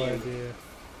that are no immune. idea.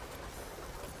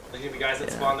 There's going to be guys that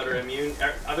Yeah. spawn that are immune.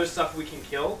 Other stuff we can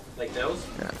kill, like those.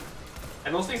 Yeah.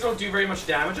 And those things don't do very much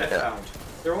damage, I Yeah. found.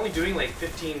 They're only doing like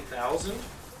 15,000.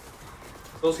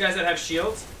 Those guys that have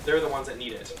shields, they're the ones that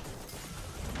need it.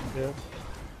 Yep.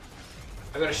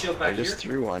 I got a shield I back just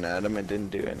here. threw one at him and didn't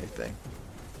do anything.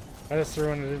 I just threw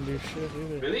one and didn't do shit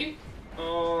either. Really?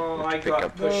 Oh, You I have to pick got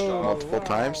up pushed off. multiple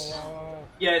times?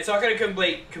 Yeah, it's not going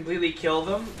to completely kill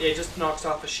them. It just knocks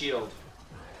off a shield.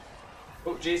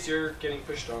 Oh, Jace, you're getting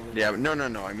pushed on. Yeah, no.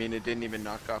 I mean, it didn't even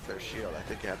knock off their shield. I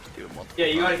think you have to do it multiple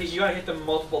Yeah, you times. gotta hit them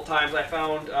multiple times. I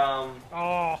found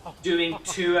Oh. doing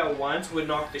 2 at once would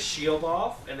knock the shield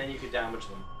off, and then you could damage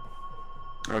them.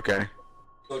 Okay.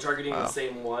 So targeting Wow. the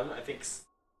same one, I think's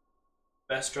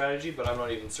best strategy, but I'm not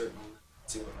even certain on that.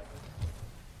 Let's see what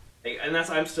and that's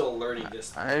I'm still learning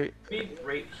this. I Be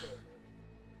right.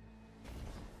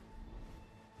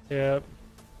 Yep.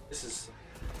 This is.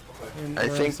 And I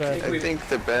we're think inside. I think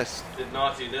the best. Did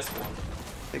not do this one. I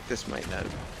think this might not.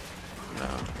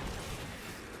 No.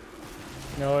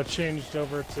 No, it changed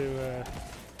over to.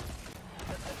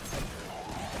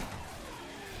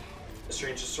 The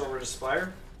strange over to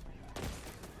Spire.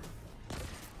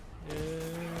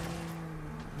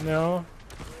 No,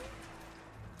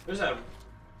 There's that.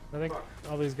 I think Fuck.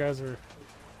 all these guys are.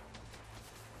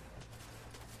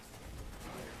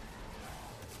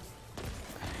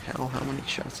 hell? How many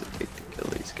shots it take to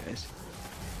kill these guys?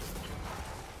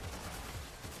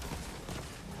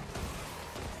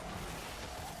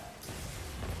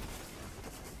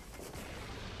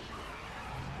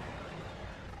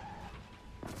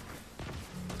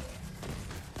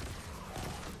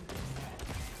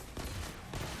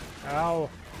 Ow.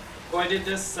 So I did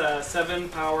this 7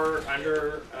 power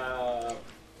under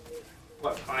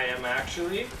what I am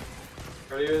actually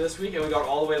earlier this week, and we got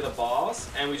all the way to the boss,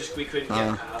 and we couldn't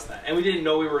get past that, and we didn't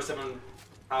know we were 7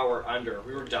 power under.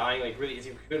 We were dying like really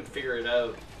easy. We couldn't figure it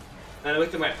out. And I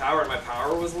looked at my power, and my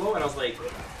power was low, and I was like,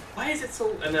 why is it so?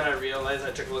 And then I realized,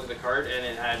 I took a look at the card, and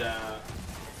it had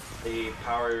a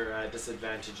power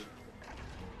disadvantage.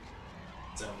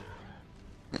 So.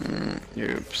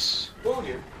 Oops. Oh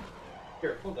dear.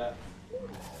 Here, hold that.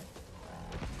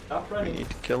 Stop We running. need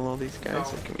to kill all these guys,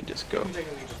 No. or can we just go? You can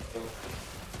technically just go.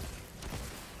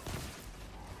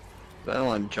 I don't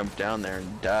want to jump down there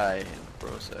and die in the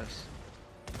process.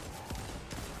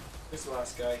 Who's the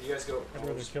last guy? You guys go. I'd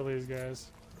rather kill these guys.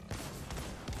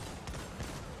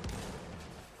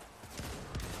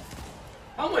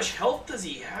 How much health does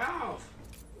he have?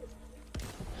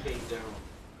 Okay, down.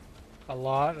 A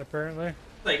lot, apparently.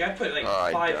 Like, I put like Oh,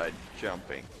 I 5. died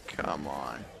jumping. Come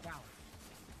on.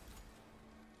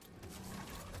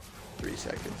 3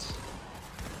 seconds.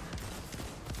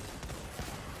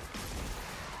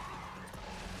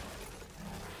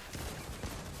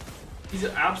 He's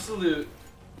an absolute.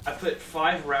 I put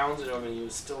 5 rounds in him and he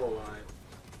was still alive.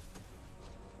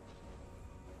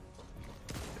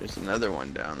 There's another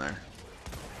one down there.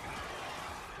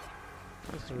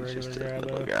 Just a He's regular just guy, a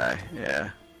little though. guy. Yeah.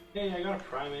 Hey, I got a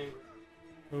priming.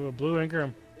 Ooh, a blue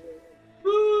Ingram.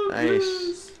 Woo, Nice.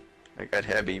 blues. I got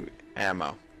heavy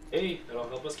ammo. Hey, that'll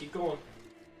help us keep going.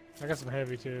 I got some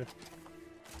heavy, too.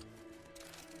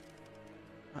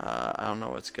 I don't know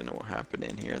what's gonna happen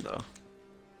in here though.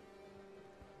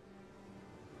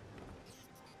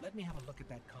 Let me have a look at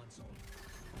that console.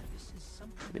 This is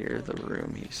something. Clear the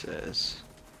room, he says.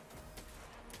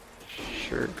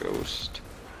 Sure, ghost.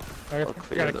 I I'll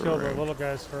clear gotta the kill the room. little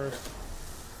guys first.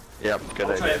 Yep, good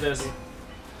I'll try idea. this.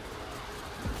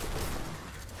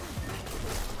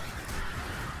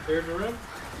 Cleared the room?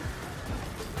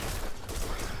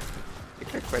 I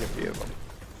got quite a few of them.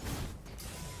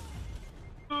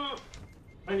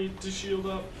 I need to shield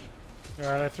up.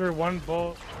 Alright, I threw one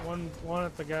bolt, one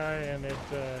at the guy, and it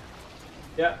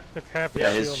Yeah. took half Yeah,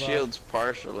 his his shield shield's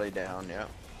partially down, yeah.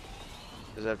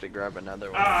 Just have to grab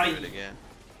another one Ah, and do it again.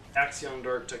 Axiom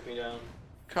Dart took me down.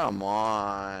 Come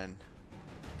on.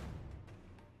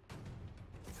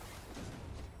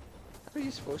 How are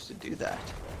you supposed to do that?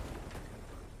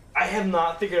 I have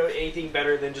not figured out anything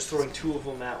better than just throwing 2 of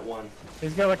them at one. off.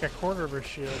 He's got like a quarter of his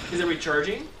shield. Is it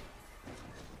recharging?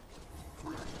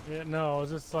 Yeah, no,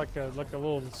 it's just like a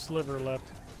little sliver left.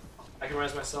 I can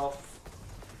res myself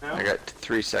now? I got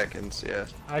 3 seconds, yeah.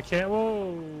 I can't.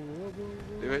 Whoa! Whoa,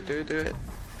 whoa. Do it, do it, do it.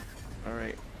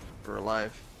 Alright, we're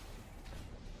alive.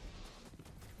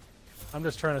 I'm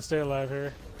just trying to stay alive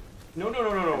here. No, no,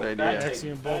 no, no, no. Good Bad idea. take,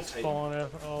 Axiom bad bolts take. falling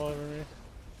all over me.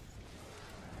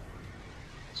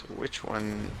 So which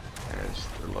one has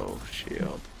the low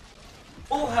shield?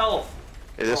 Full health.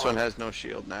 Okay, this Oh. one has no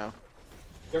shield now.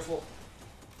 Careful.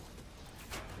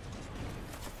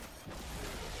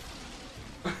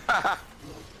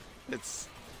 It's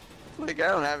like I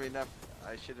don't have enough.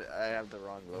 I have the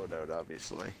wrong loadout,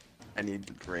 obviously. I need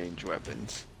range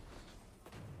weapons.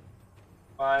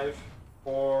 5,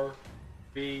 4,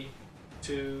 3,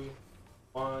 2,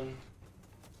 1.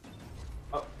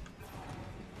 Up.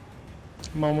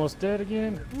 I'm almost dead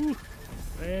again. Woo.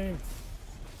 Dang.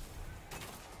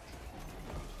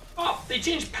 Oh, they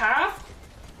changed path?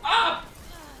 Up!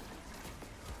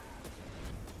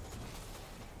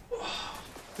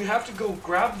 We have to go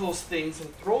grab those things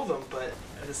and throw them, but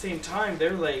at the same time,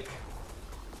 they're like...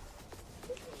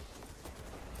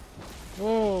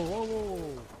 Whoa, whoa,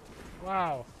 whoa.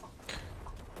 Wow.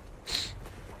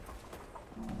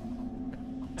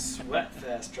 Sweat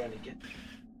fest trying to get...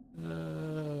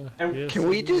 Yes, Can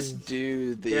we it just is.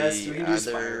 do the Yes, we can do other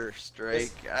Spire.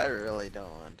 strike? I really don't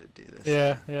want to do this.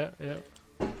 Yeah, yeah,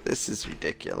 yeah. This is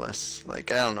ridiculous.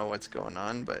 Like, I don't know what's going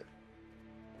on, but...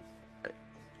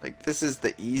 Like, this is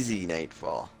the easy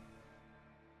Nightfall.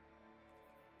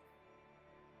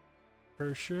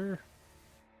 For sure.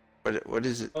 What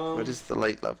is it? What is the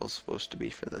light level supposed to be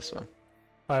for this one?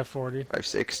 540.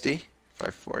 560?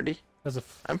 540? That's a.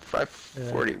 I'm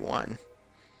 541.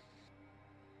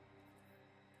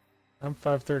 I'm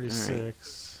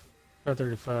 536.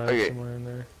 535, Okay. somewhere in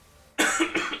there.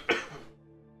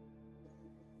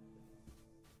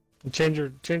 And change your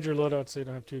loadout so you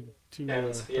don't have two. Yeah,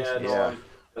 pistols. no, Yeah.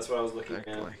 that's what I was looking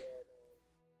Exactly. at.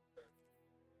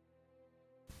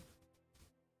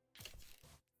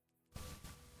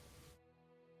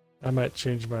 I might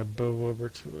change my bow over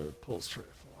to a pulse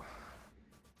rifle.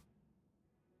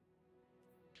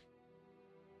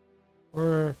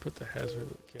 Or put the hazard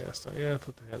cast on. Yeah,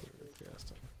 put the hazard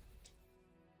cast on.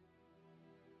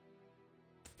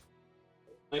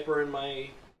 Sniper in my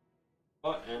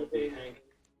spot and a Hank.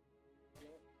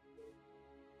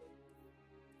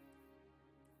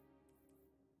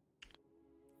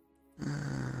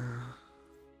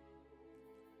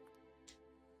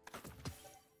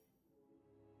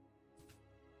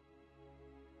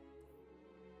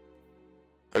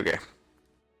 Okay.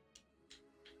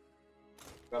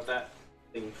 Got that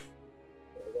thing.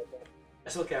 I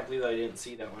still can't believe that I didn't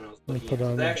see that when I was Let me looking put at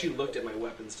it. on- I actually looked at my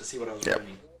weapons to see what I was Yep.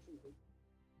 running.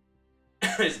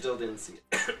 I still didn't see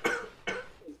it.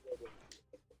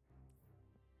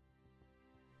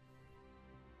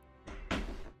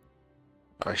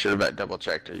 I should have double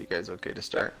checked. Are you guys okay to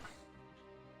start?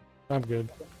 I'm good.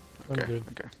 I'm Okay. good.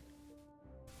 Okay.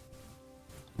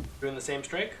 Doing the same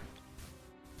strike?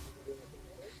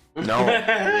 No.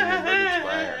 Inverted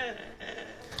fire.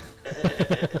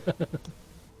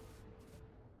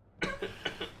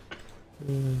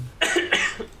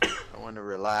 I want to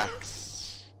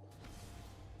relax.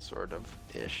 Sort of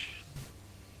ish.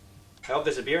 I hope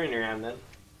there's a beer in your hand then.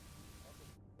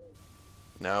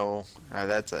 No,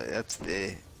 that's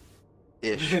the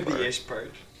ish. The part. ish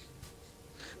part.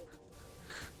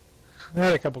 I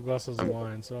had a couple glasses of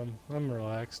wine, so I'm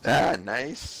relaxed. Ah,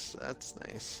 nice. That's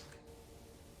nice.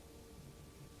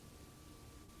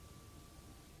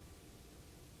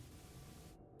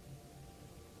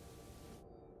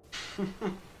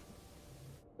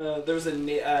 There was a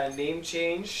name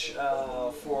change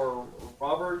for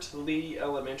Robert Lee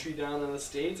Elementary down in the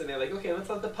States, and they're like, okay, let's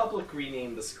let the public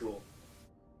rename the school.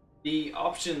 The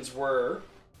options were,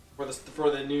 for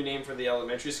the new name for the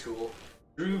elementary school,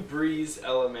 Drew Brees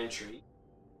Elementary,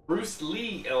 Bruce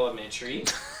Lee Elementary,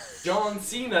 John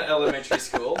Cena Elementary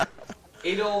School,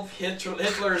 Adolf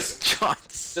Hitler's...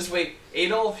 Shots. Just wait,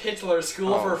 Adolf Hitler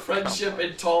School for Friendship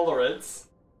and Tolerance.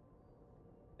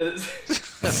 That's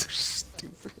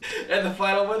stupid. And the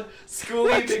final one,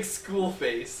 Schoolie Big School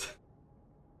Face.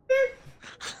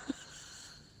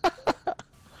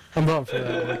 I'm voting for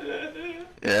that one.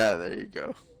 Yeah, there you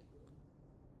go.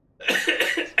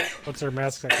 What's their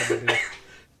mascot gonna be?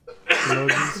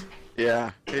 Emojis?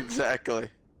 Yeah, exactly.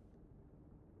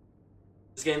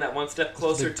 Just getting that one step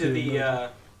closer Big to poo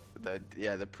the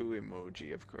The the poo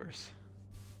emoji, of course.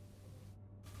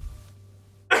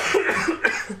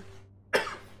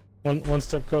 One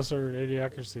step closer to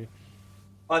idiocracy.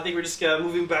 I think we're just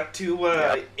moving back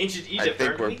to ancient Egypt, think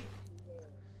aren't we're- we?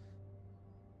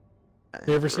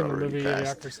 You ever seen the We're already movie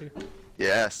past. Idiocracy?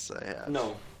 Yes, I have.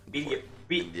 No.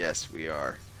 Yes, we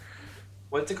are.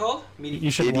 What's it called?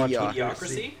 You should watch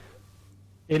Idiocracy?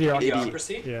 Idiocracy.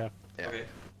 Idiocracy? Yeah. Yeah. Okay.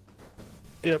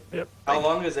 Yep. How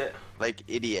long is it? Like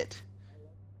idiot,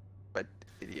 but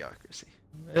idiocracy.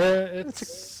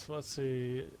 It's let's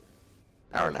see,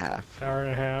 Hour and a half. hour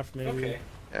and a half maybe. Okay.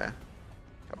 Yeah.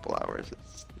 Couple hours.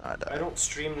 It's not. I don't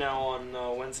stream now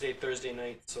on Wednesday, Thursday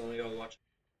night, so I gotta watch.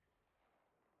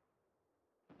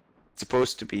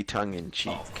 Supposed to be tongue in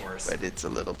cheek, Oh, of course. but it's a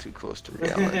little too close to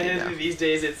reality now. These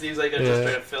days, it seems like they're just Yeah.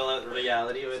 trying to fill out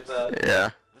reality with. Yeah,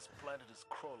 This planet is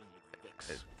crawling with dicks.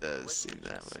 it does seem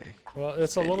that way. Well,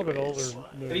 it's a little bit older Anyways.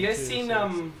 movie. Have you guys too, seen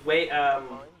so Wag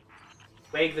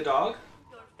the Dog?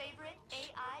 Your favorite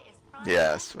AI is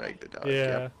Yeah, swag the dog. Yeah.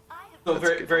 Yep. So That's a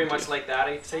very good very one, much too. like that.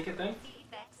 I take it then.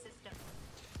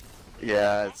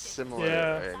 Yeah, it's similar.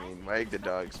 Yeah. I mean, wag the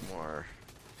dog's more.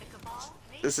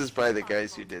 This is by the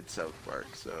guys who did South Park,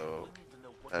 so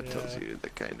that tells Yeah. you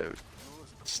the kind of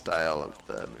style of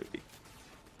the movie.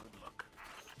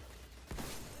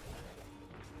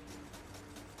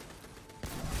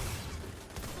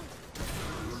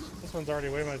 This one's already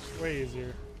way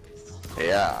easier.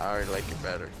 Yeah, I already like it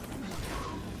better.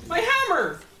 My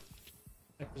hammer.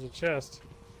 There's a chest.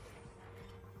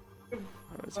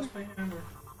 Lost my hammer.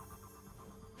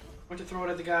 Went to throw it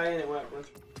at the guy and it went.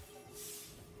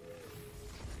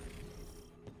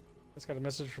 It's got a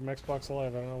message from Xbox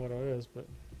Live. I don't know what it is, but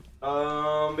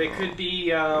It could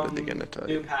be What are they gonna tell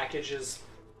new you? packages.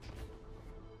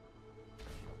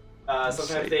 Sometimes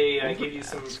Say they give you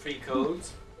some overpacks. free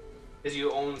codes because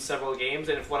you own several games,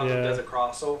 and if one of them Yeah. does a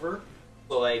crossover,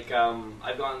 so like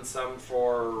I've gotten some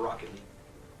for Rocket League.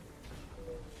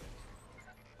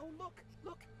 Oh,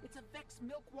 look! It's a Vex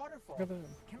milk waterfall. look at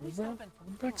Can we that. stop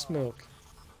and Beck's milk.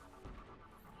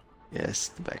 Yes,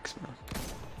 the back smoke.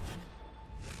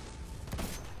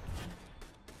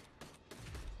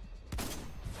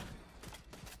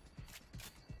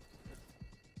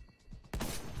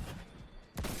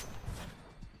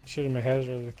 Shoot him ahead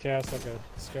of the cast like a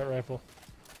scout rifle.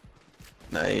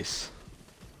 Nice.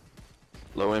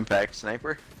 Low impact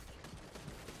sniper.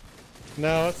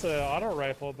 No, it's an auto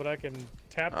rifle, but I can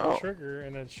tap the Oh. trigger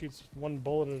and it shoots one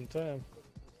bullet at a time.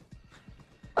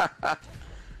 That's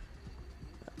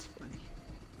funny.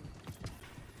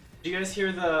 Do you guys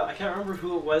hear the? I can't remember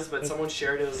who it was, but someone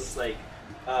shared it was like,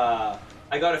 I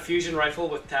got a fusion rifle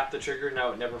with tap the trigger.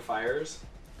 Now it never fires.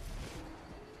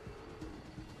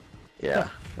 Yeah,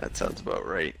 that sounds about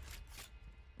right.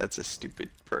 That's a stupid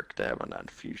perk to have on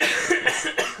non-fusion.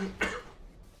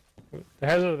 The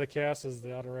hazard of the cast is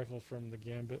the auto rifle from the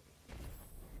Gambit.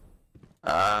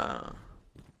 Ah.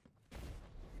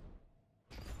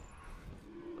 I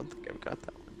don't think I've got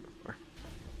that one before.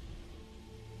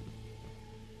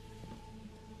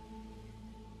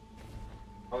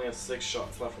 I only have 6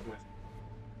 shots left with my.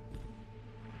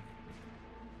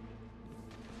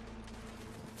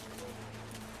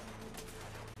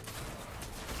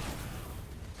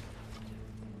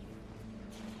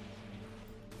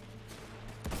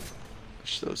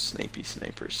 Wish those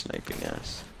snipers sniping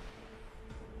us.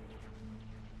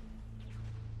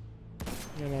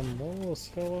 And I'm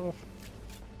almost fell off.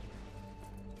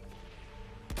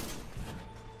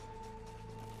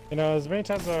 You know, as many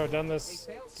times as I've done this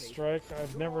strike,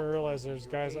 I've never realized there's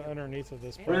guys underneath of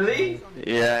this place. Really?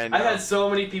 Yeah, I know. I've had so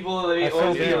many people that I fell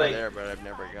always be down like, there, but I've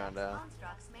never gone down.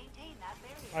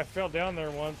 I fell down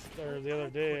there once, or the other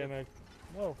day, and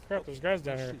oh crap, there's guys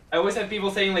down here. I always have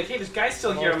people saying like, hey, there's guys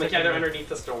still here. I'm like, yeah, they're Taking me.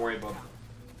 underneath us. Don't worry about them.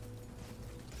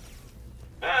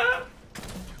 Ah!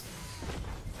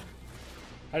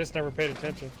 I just never paid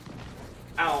attention.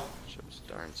 Ow. Those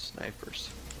darn snipers.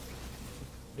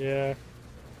 Yeah.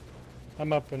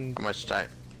 I'm up in How much time?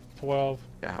 12.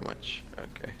 Yeah, how much?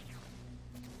 Okay.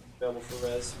 Available for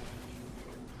res.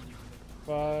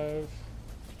 5,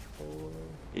 4,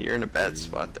 You're in a bad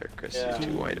spot there, Chris. Yeah. You're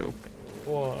too wide open.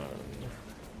 1.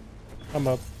 I'm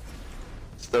up.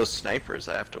 It's those snipers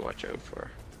I have to watch out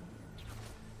for.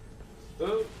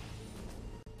 Ooh.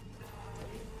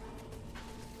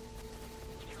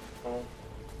 Oh.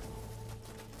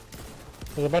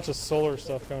 There's a bunch of solar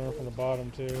stuff coming up from the bottom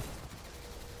too.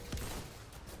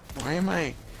 Why am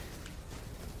I?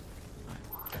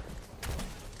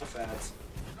 Enough ads.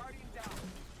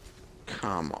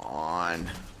 Come on.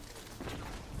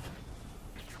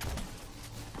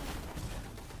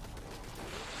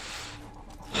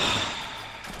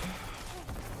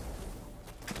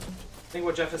 I think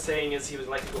what Jeff is saying is he would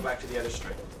like to go back to the other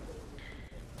strike.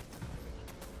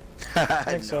 I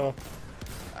think No, so.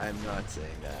 I'm not saying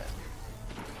that.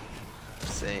 I'm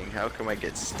saying, how come I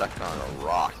get stuck on a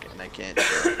rock and I can't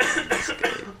jump and this guy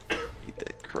eat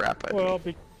the crap out Well, of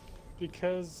me?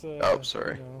 because. Oh,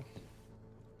 sorry. You know,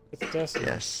 it's destiny.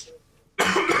 Yes.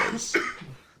 Because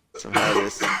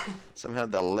somehow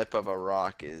the lip of a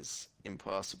rock is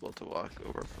impossible to walk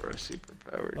over for a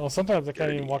superpowered. Well, sometimes I can't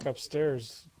even dirty. walk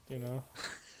upstairs. You know.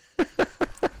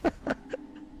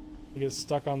 You get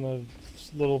stuck on the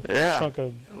little Yeah. chunk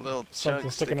of A little something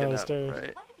chunk sticking out of the up, stairs.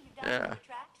 right? What have you done Yeah. to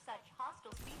attract such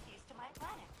hostile species to my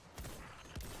planet?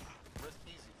 Rest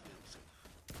easy, Phil.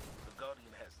 The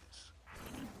Guardian has this.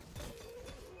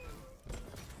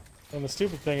 And the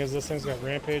stupid thing is, this thing's got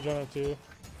rampage on it too.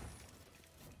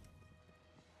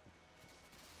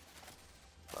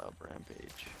 Love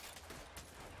Rampage.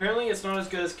 Apparently, it's not as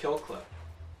good as Kill Clip.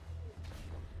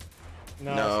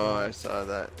 No, No, I it's saw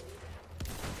that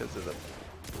because of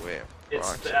the way it It's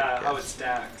procs it, I how it guess.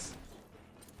 stacks.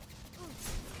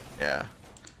 Yeah.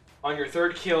 On your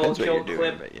third kill, Depends what Kill you're doing,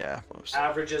 Clip but yeah, most.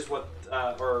 averages what,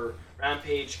 or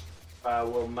Rampage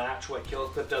will match what Kill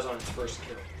Clip does on its first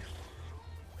kill.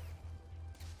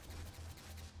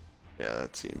 Yeah,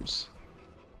 that seems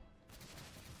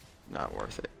not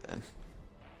worth it then.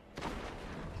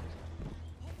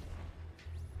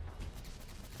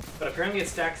 But apparently it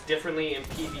stacks differently in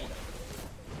PvE.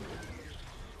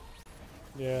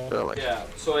 Yeah. Really? Yeah,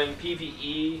 so in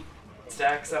PvE, it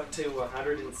stacks up to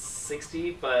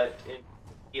 160, but in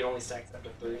it only stacks up to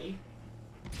 30.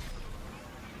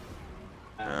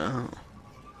 Oh.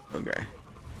 Okay.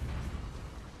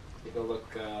 Take a look,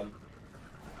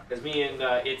 because me and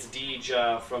It's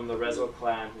Deej from the Rezo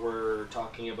clan were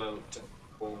talking about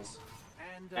goals,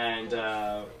 and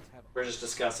we're just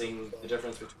discussing the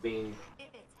difference between If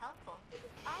it's helpful,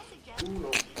 I'll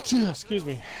suggest Excuse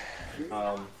me.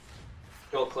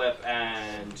 Kill Clip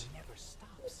and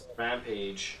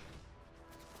Rampage.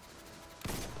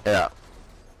 Yeah.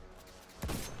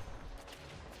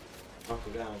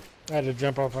 go down. I had to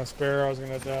jump off my spare. I was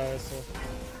gonna die. So.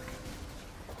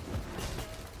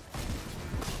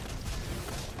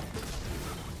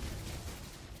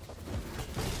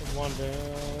 One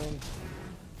down.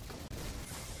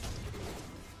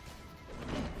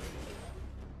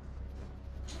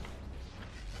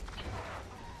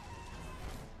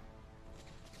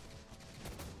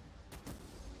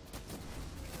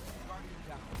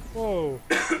 Whoa!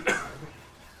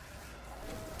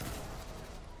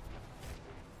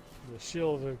 The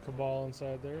shield of Cabal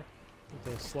inside there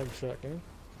with a slug shotgun.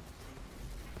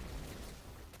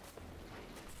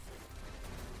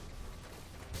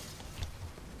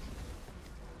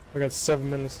 I got 7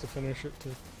 minutes to finish it to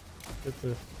get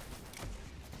the.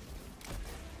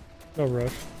 No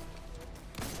rush.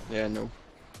 Yeah, no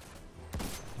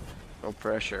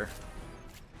pressure.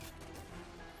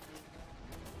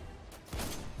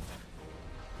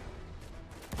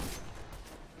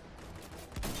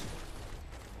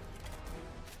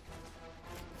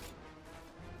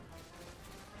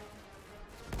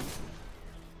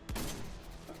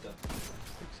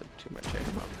 Takes up too much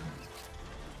ammo.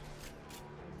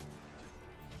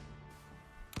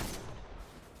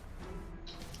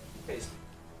 Okay.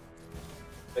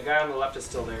 The guy on the left is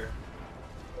still there.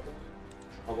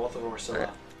 Oh, both of them are still Right.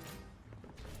 left.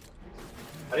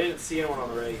 I didn't see anyone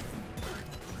on the right.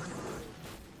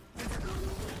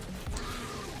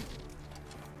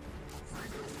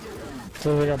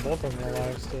 So they got both of them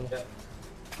alive still. Yeah.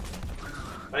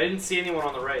 I didn't see anyone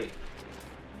on the right.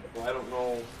 Well, I don't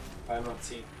know why I'm not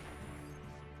seeing.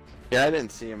 Yeah, I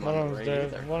didn't see him One on of the them's right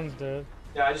dead. either. One's dead.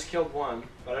 Yeah, I just killed one,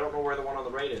 but I don't know where the one on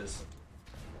the right is.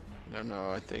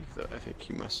 No, I think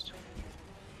he must.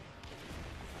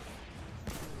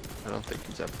 I don't think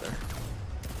he's up there.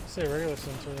 Say regular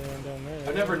Centurion down there.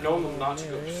 I've never known them not to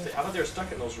go. Yeah. I thought they were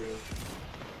stuck in those rooms.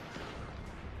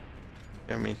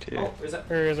 Yeah, me too. Oh, is that?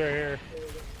 Here he is right here.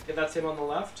 Yeah, that's him on the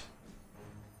left.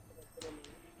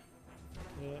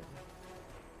 Yeah.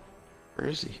 Where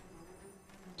is he?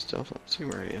 Still don't see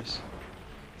where he is.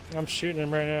 I'm shooting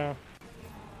him right now.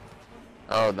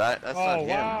 Oh, that's Oh not him.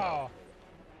 wow!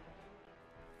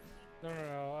 No.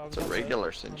 I was It's a on the- regular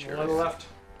on the Centurion. On the left.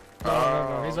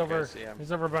 No. He's okay, over. see him.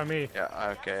 He's over by me.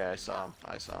 Yeah, okay, I saw him.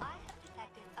 I have detected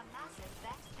a massive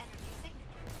Vex energy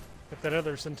signature. If that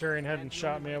other Centurion hadn't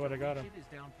shot me, I would have got him. Shit is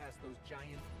down past those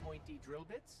giant pointy drill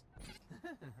bits.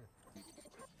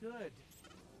 Good.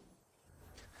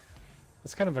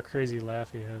 It's kind of a crazy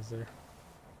laugh he has there.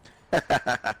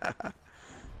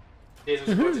 Jason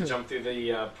was about to jump through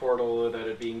the portal without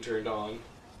it being turned on.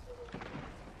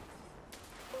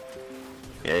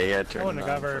 Yeah, you gotta I turn wouldn't it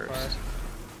have got on very first. far.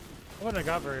 I wouldn't have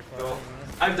got very far. So, you know.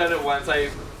 I've done it once.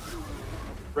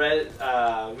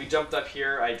 We jumped up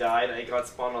here, I died, I got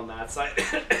spawned on that side.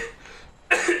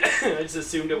 I just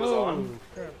assumed it was on. Whoa,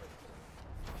 crap.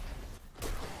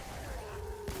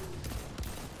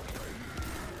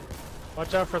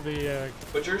 Watch out for the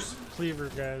Butchers? cleaver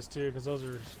guys too, because those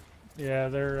are, yeah,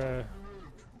 they're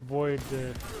void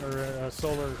or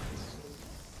solar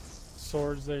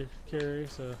swords they carry.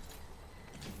 So I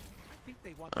think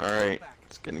they want All right,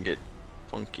 it's gonna get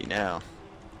funky now.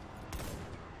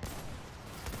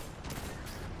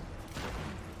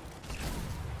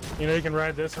 you know you can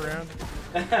ride this around.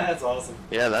 That's awesome.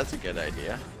 Yeah, that's a good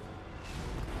idea.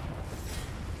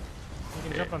 You can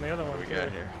Okay, jump on the other what one. we got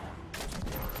too. here?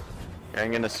 Yeah,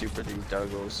 I'm gonna super these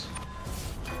doggos.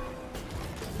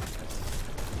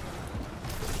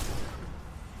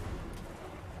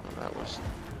 Oh, that was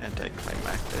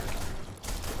anticlimactic.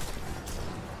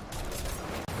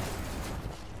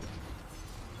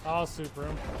 I'll super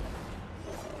him.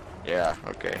 Yeah,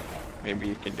 okay. Maybe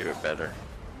you can do it better.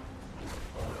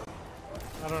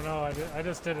 I don't know. I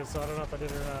just did it, so I don't know if I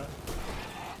did it or not.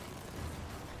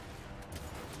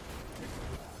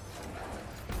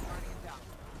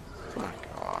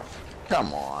 Fuck off.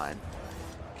 Come on.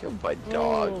 Killed by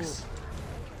dogs.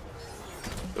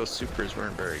 Those supers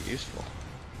weren't very useful.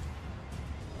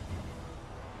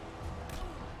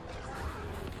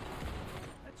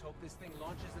 Let's hope this thing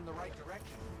launches in the right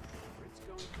direction. Or it's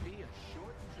going to be a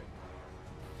short trip.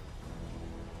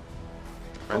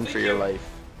 Run thank for your you. life.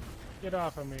 Get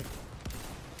off of me.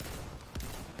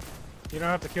 You don't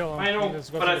have to kill him. I You know,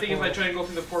 just go but through I the think if I portal. try and go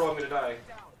through the portal, I'm gonna die.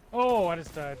 Oh, I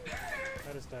just died.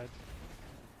 I just died.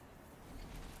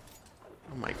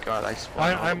 Oh my god, I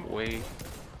spawned all I'm- the way.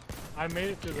 I made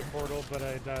it through the portal, but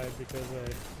I died because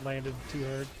I landed too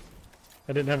hard.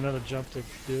 I didn't have another jump to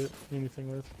do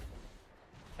anything with.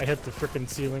 I hit the frickin'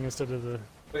 ceiling instead of the.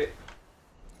 Wait.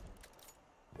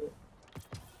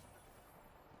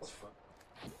 That's fun.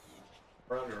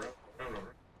 Round.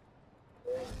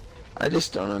 I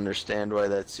just don't understand why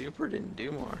that super didn't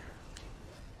do more.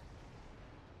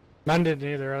 Mine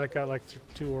didn't either. I got like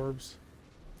 2 orbs.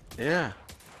 Yeah.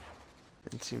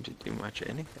 Didn't seem to do much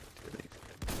anything to me.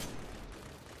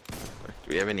 Do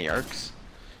we have any arcs?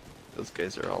 Those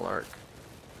guys are all arc.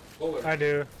 I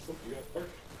do. Oh, you got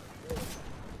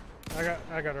arc?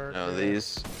 I got arc. No, yeah.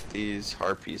 these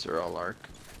harpies are all arc.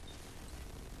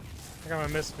 I got my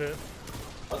misfit.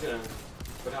 I was gonna,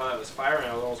 but how that was firing,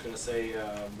 I was almost gonna say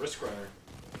Risk Runner.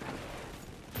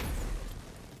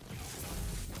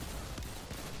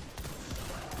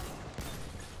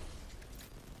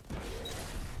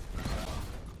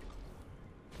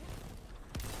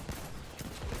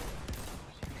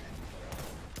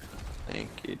 Thank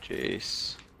you,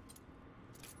 Jace.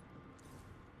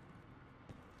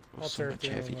 I'll So tear much through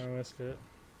heavy. my misfit.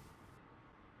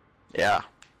 Yeah.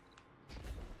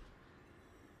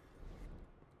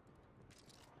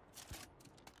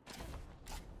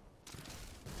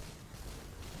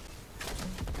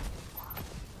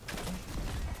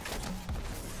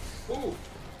 Ooh.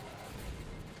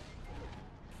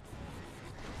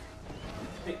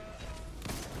 Hey.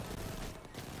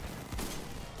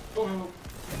 Oh no.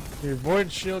 Your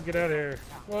void shield, get out of here.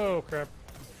 Whoa, crap.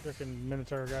 Frickin'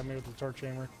 Minotaur got me with the torch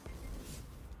hammer.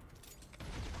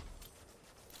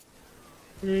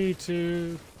 3,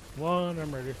 2, 1,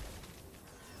 I'm ready.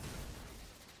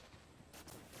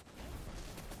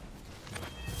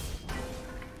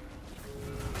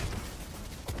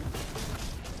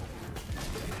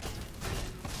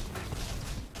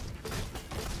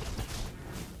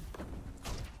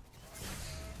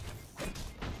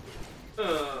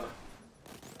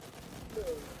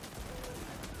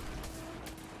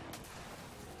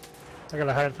 I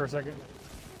gotta hide for a second.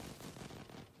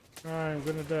 I'm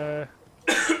gonna die.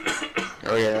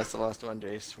 Oh yeah, that's the last one,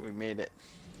 Jace. We made it.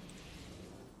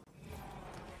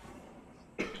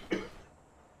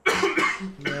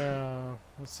 Now,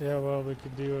 let's see how well we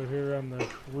can do here on the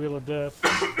Wheel of Death.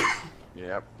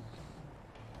 Yep.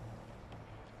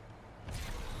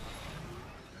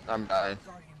 I'm dying.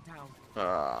 Guardian down.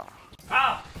 Ah.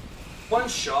 Ah! One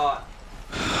shot.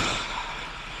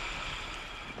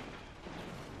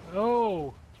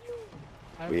 Oh!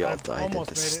 We all I died at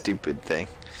almost this made it. stupid thing.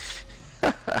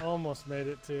 Almost made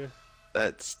it too.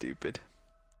 That's stupid.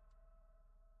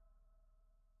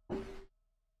 Oh,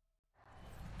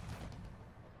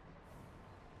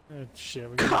 shit,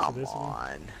 we gotta get Come to this one.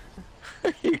 on.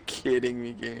 Are you kidding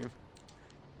me, game?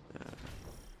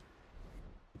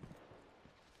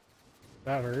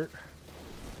 That hurt.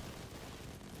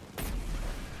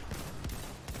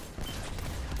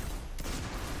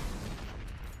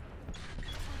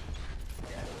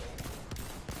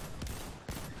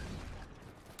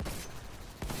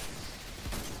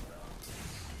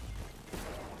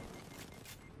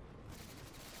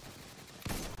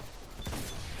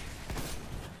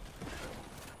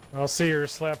 I'll see her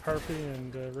slap Harpy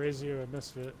and raise you a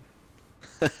misfit.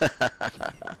 And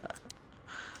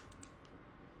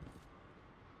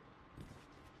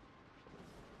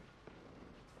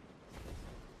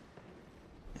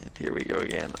here we go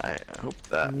again. I hope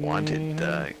that wanted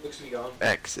Looks to be gone.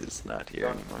 X is not here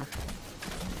Gone. anymore.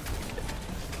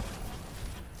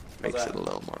 How's Makes that? it a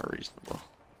little more reasonable.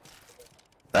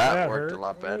 That worked hurt. a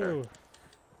lot better. Ooh.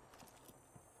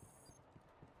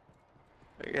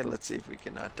 Okay, let's see if we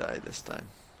cannot die this time.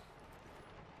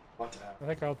 What to happen? I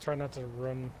think I'll try not to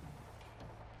run.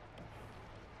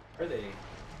 Are they?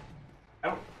 I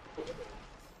don't.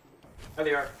 There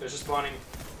they are. They're just spawning.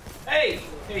 Hey!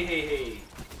 Hey, hey, hey.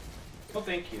 Oh,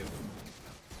 thank you.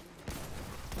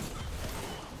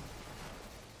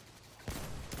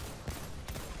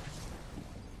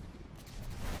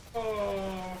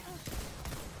 Oh.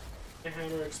 My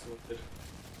hammer exploded.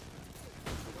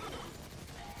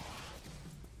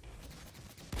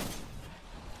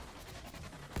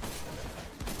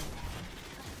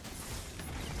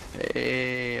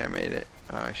 Hey, I made it.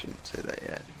 Oh, I shouldn't say that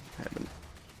yet. I haven't.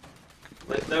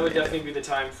 That would definitely be the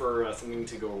time for something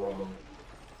to go wrong.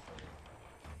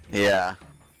 Yeah.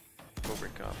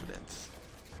 Overconfidence.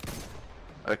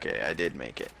 Okay, I did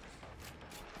make it.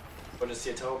 What is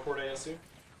he, a teleport, I assume?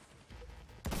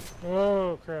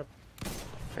 Oh, crap.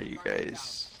 Are you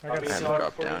guys? I Not got being haven't stuck.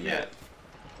 dropped teleported down yet.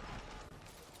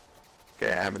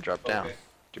 Okay, I haven't dropped down. Okay.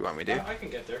 Do you want me to? I can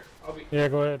get there. I'll be. Yeah,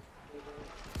 go ahead.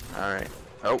 Alright.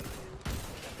 Oh.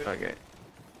 Okay.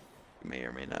 May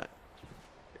or may not.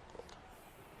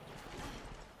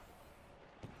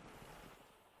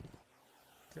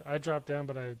 I dropped down,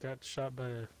 but I got shot by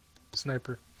a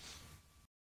sniper.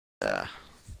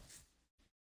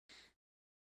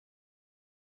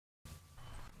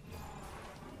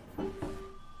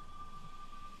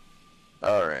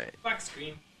 Alright. Back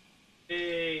screen.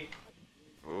 Hey.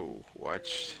 Oh,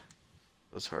 watch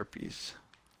those harpies.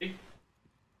 Hey.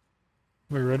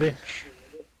 We ready?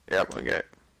 Yep, okay.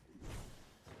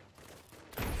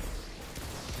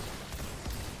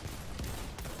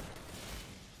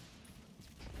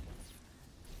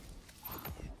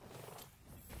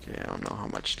 Okay, I don't know how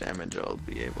much damage I'll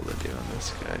be able to do on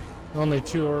this guy. Only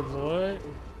 2 orbs away.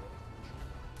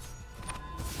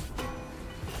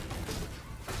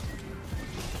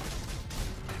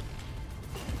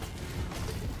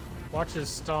 Watch his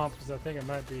stomp, because I think it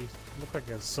might be look like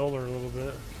a solar a little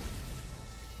bit.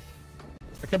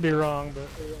 I could be wrong, but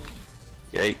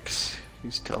Yikes.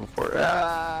 He's teleport.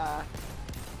 Ah!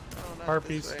 No, not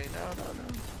Harpies. this way. No, no, no.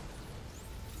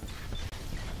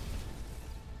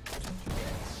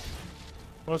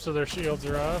 most of their shields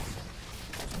are off.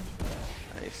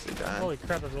 Nicely done. Holy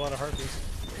crap, there's a lot of harpies.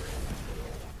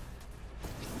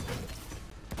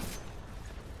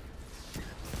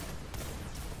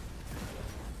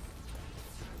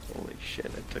 Holy shit,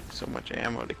 it took so much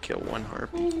ammo to kill one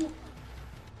harpy.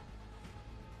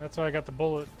 That's why I got the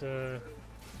bullet.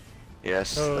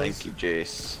 Yes, Oh, thank you,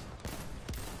 Jace.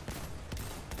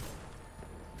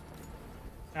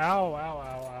 Ow, ow,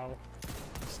 ow, ow.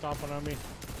 Stomping on me.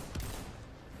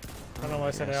 I don't know why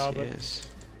I said Yes, ow, he but is.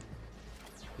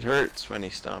 It hurts when he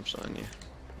stomps on you.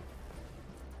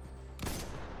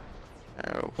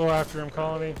 Ow. go after him,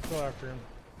 Colony. Go after him.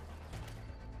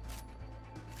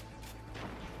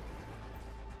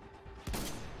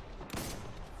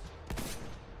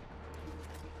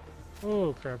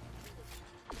 Oh crap.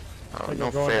 Oh, Like no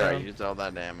you're going fair, I down. used all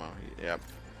that ammo. Yep.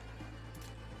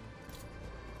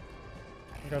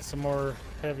 I got some more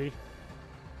heavy.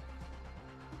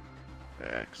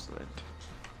 Excellent.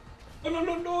 No, no,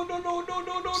 no, no, no, no, no,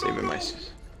 no, no, Saving no. my...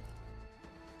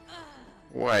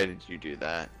 Why did you do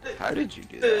that? How did you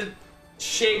do that? The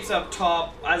shapes up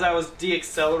top, as I was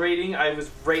deaccelerating, I was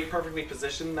right perfectly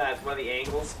positioned that one of the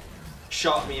angles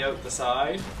shot me out the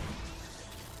side.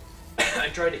 I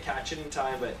tried to catch it in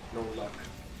time, but no luck.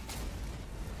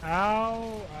 Ow,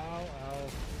 ow, ow.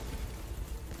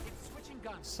 Switching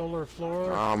guns. Solar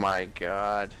floor. Oh my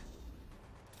god.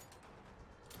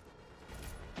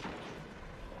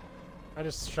 I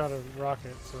just shot a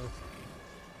rocket, so.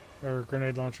 Or a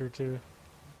grenade launcher, too.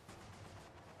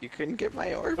 You couldn't get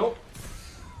my orb? Nope.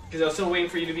 Because I was still waiting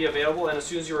for you to be available, and as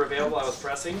soon as you were available, I was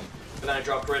pressing, and then I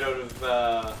dropped right out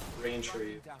of range for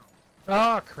you. Down.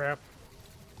 Ah, crap.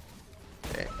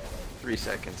 Okay. 3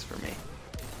 seconds for me.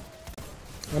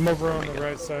 I'm over Oh on my the God.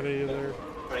 right side of you there.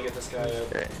 Trying to get this guy out.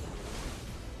 Okay.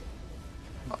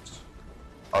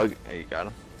 Oh, you got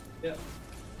him. Yeah.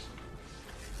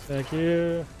 Thank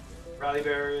you. Rally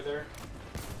barrier there.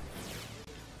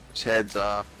 His head's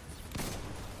off.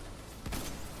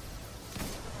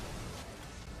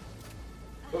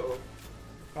 Uh-oh.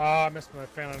 Ah, I missed my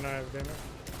fan of knives, damn it.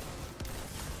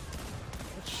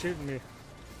 What's shooting me?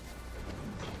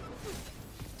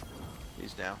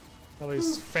 He's down. All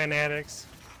these fanatics.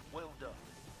 Well done.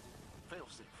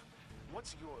 Failsafe,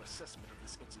 what's your assessment of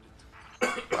this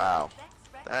incident? Wow.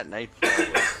 That Nightfall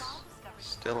was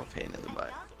still a pain in the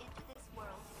butt.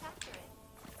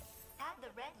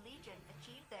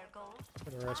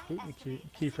 Got a Rasputin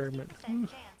key fragment.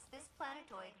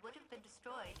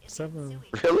 7.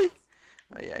 Really?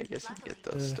 Oh yeah, I guess you can get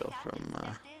those still from,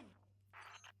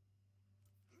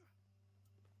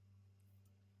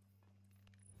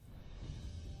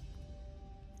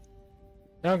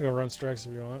 Now I'm gonna run strikes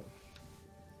if you want.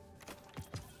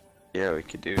 Yeah, we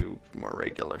could do more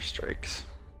regular strikes.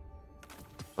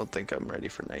 Don't think I'm ready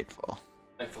for Nightfall.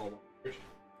 Nightfall.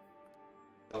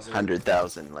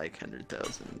 100,000, like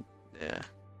 100,000. Yeah.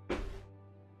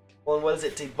 Well, and what is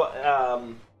it?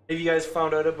 Have you guys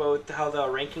found out about how the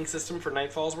ranking system for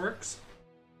Nightfalls works?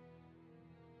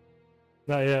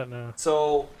 Not yet, no.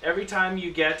 So every time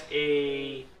you get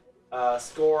a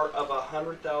score of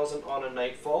 100,000 on a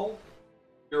Nightfall,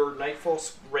 your Nightfall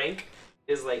rank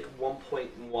is like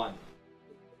 1.1.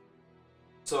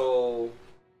 So,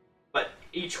 but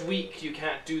each week you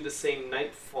can't do the same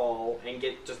Nightfall and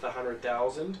get just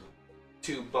 100,000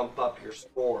 to bump up your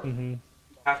score. Mm-hmm.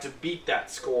 You have to beat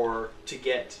that score to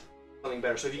get something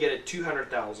better. So if you get a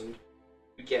 200,000,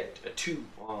 you get a 2.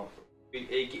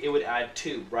 It would add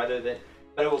 2 rather than,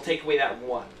 but it will take away that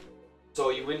 1. So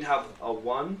you wouldn't have a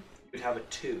 1, you would have a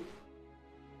 2.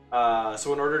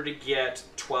 So in order to get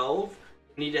 12,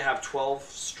 you need to have 12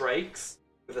 strikes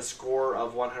with a score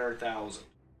of 100,000.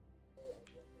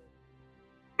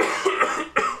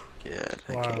 Yeah,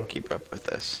 I Wow. can't keep up with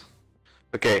this.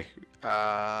 Okay,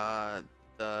 if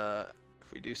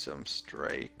we do some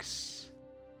strikes,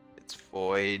 it's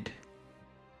Void,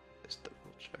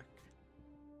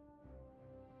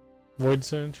 Void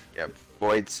Singe? Yep,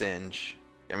 Void Singe.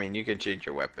 I mean, you can change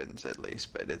your weapons at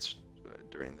least, but it's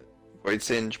during the Void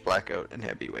Singe, Blackout, and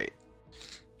Heavyweight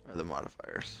are the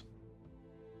modifiers.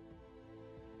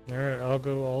 Alright, I'll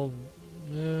go all...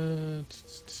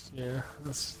 yeah,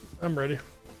 I'm ready.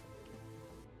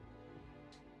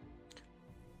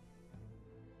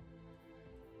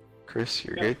 Chris,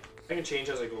 you're Yeah. good? I can change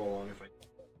as I go along if I.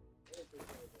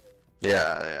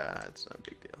 Yeah, it's no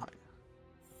big deal.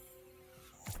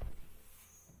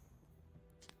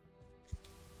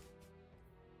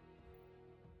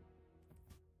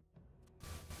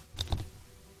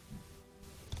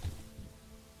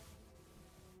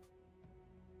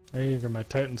 I need to give my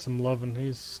Titan some love, and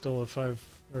he's still a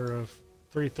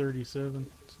 337.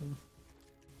 So.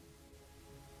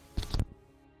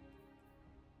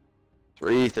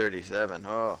 337,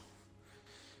 oh.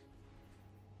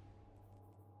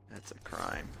 That's a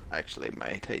crime. Actually,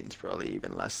 my Titan's probably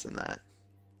even less than that.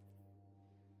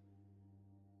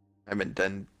 I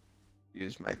haven't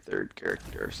used my third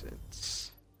character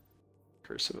since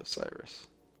Curse of Osiris.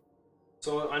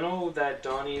 So I know that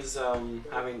Donnie's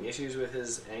having issues with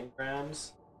his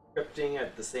engrams scripting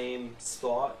at the same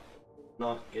slot,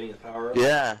 not getting his power up.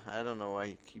 Yeah, I don't know why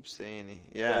he keeps saying it.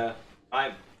 Yeah.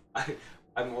 I'm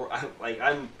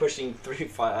pushing the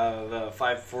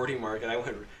 540 mark, and it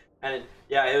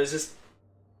was just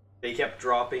they kept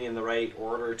dropping in the right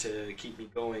order to keep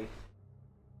me going.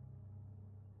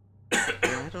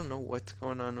 I don't know what's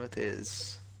going on with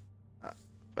his,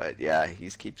 but yeah, he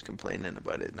keeps complaining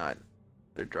about it.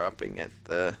 They're dropping at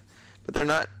but they're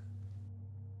not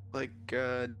like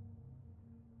grams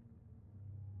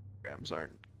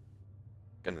aren't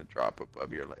gonna drop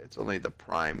above your. It's only the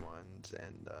prime ones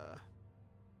and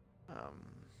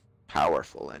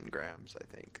powerful engrams, I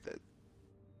think, that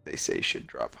they say should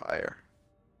drop higher.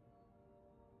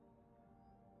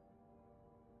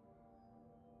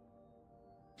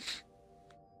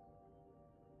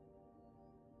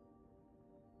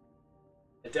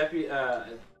 A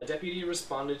deputy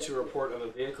responded to a report of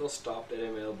a vehicle stopped at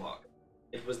a mailbox.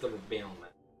 It was the mailman.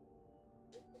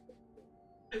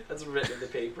 That's written in the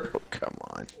paper. Oh, come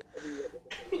on.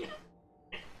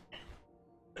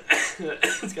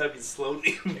 It's gotta be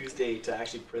slowly news day to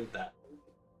actually print that.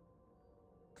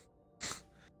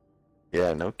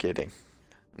 Yeah, no kidding.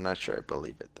 I'm not sure I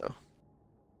believe it though.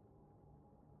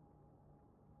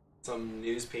 Some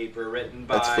newspaper written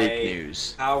That's by fake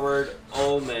news. Howard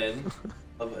Ullman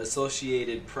of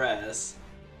Associated Press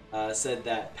said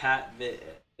that Pat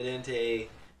Vidente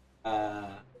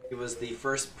he was the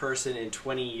first person in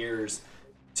 20 years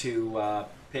to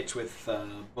pitch with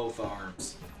both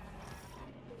arms.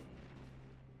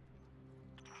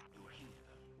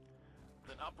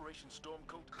 Then Operation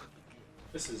Stormcoat can begin.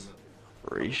 This is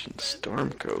Operation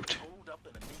Stormcoat. Hold up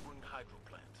in a neighboring hydro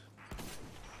plant.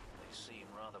 They seem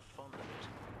rather fond of it.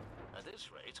 At this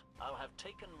rate, I'll have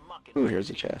taken Mucket. Ooh, here's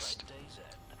a chest. by day's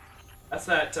end. that's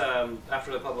that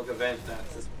after the public event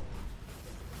that's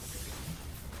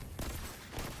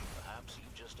Perhaps you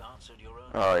just answered your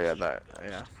own. Oh yeah, question.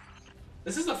 yeah.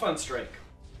 this is a fun strike.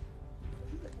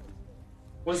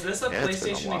 Was this a Yeah, it's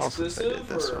been a PlayStation while since I did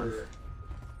exclusive this or? one.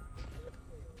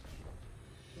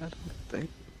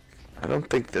 I don't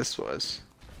think this was.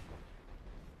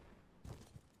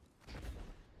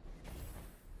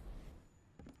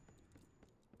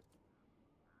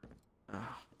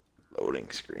 Ah, loading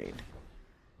screen.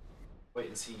 Wait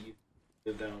and see you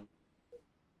go down.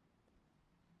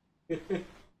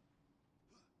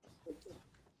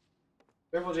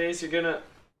 Careful, Jace, you're gonna.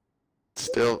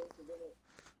 Still,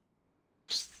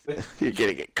 you're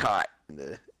gonna get caught in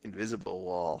the invisible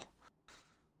wall.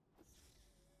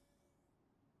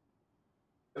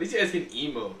 At least you guys can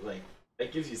emote. Like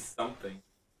that gives you something.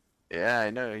 Yeah,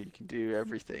 I know, you can do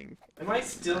everything. Am I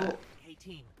still? Hey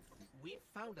team, we've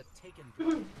found a taken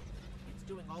drone. It's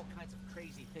doing all kinds of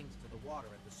crazy things to the water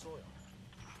and the soil.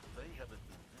 They haven't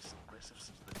been this aggressive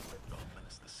since the Dreadnought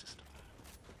menaced the system.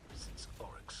 Since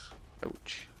Oryx.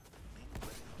 Ouch. Being ready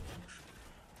for action.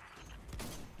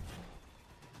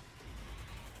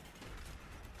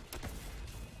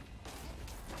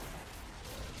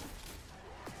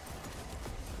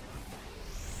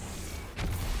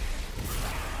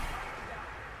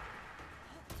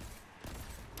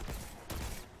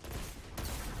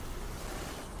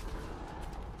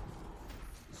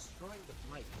 Destroying the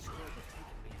blight destroyed the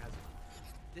taken we has.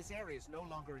 This area is no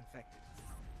longer infected.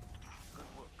 Good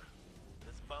work.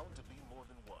 There's bound to be more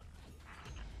than one.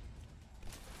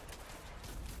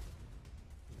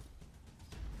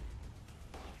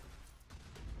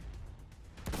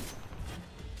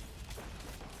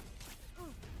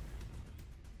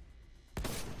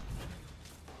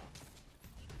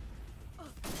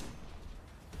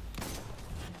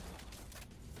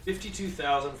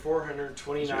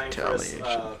 52,429 for a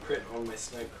Retaliation. crit on my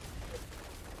sniper.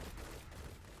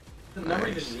 Does the number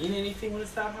Nice. even mean anything when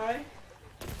it's that high?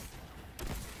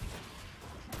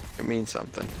 It means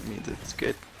something. It means it's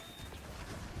good.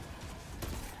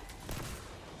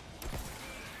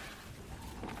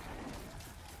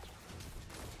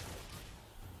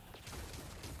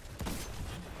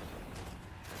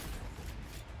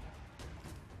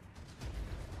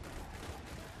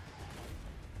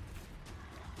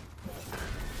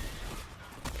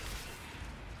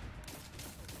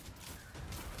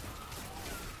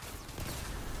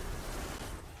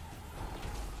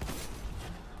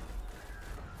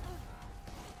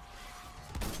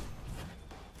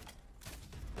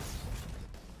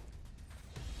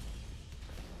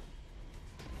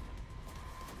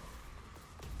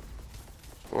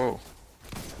 Whoa.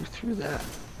 Who threw that?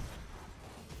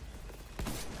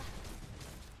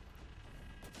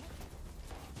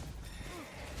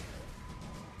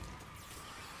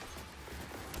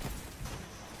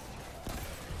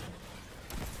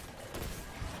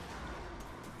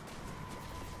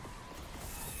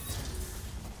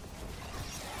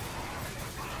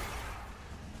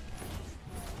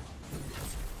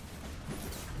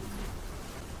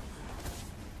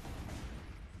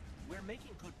 We're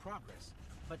making good progress,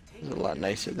 but This is a lot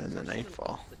nicer than the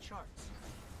Nightfall. the charts.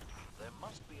 There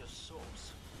must be a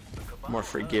source. More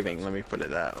forgiving, let me put it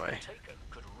that way. Taken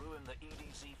could ruin the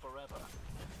EDZ forever.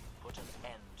 Put an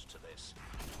end to this.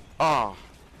 Oh,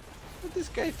 let this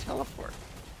guy teleport.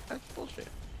 That's bullshit.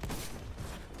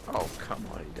 Oh, come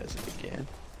on, he does it again.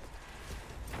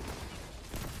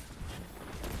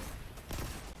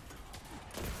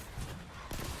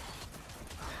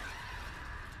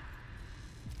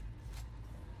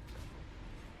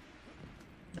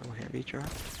 No heavy drop.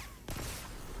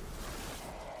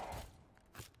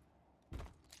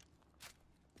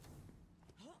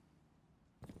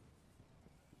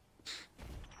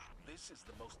 This is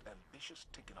the most ambitious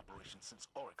Taken operation since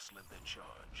Oryx led their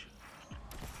charge.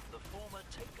 The former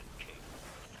Taken King.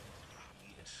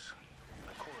 Yes,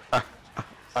 I call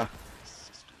it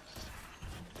sisters.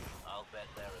 I'll bet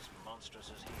they're as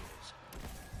monstrous as he is.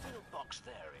 We'll box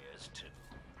their ears too.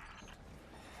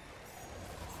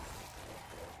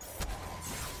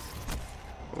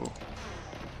 Oh,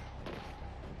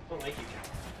 I don't like you, Cal.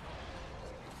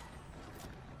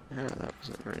 yeah, that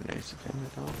wasn't very nice of him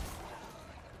at all.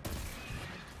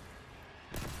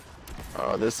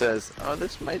 Oh, this says, oh,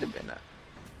 this might have been it.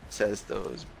 Says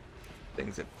those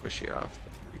things that push you off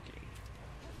the freaking.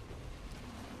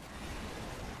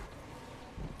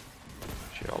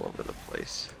 Push you all over the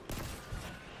place.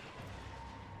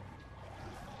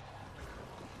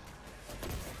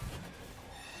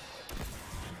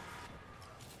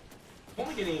 I'm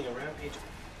only getting a rampage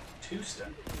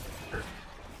 2-step.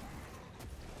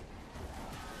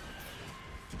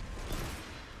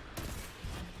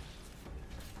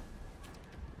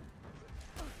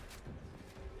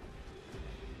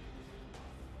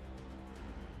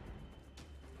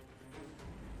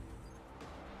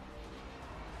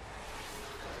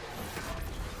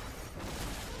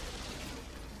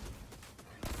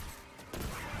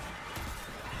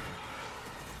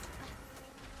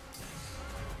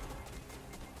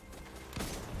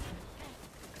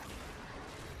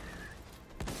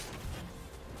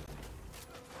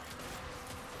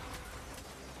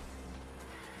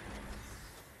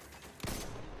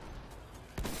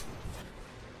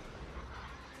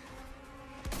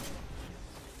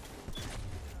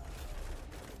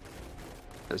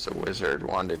 There's a wizard,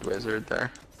 wanted wizard there.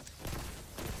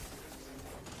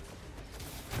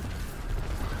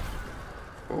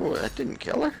 Oh, that didn't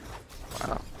kill her?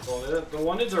 Wow. Well, the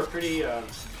wondeds are pretty,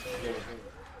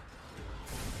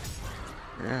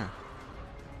 Yeah.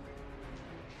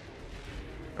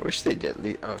 I wish they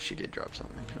did oh, she did drop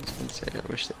something. I was gonna say,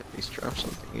 I wish they at least dropped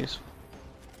something useful.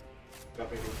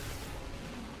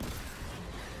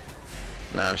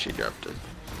 No, she dropped an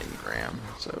engram,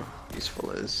 so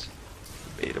useful is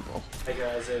debatable. Hey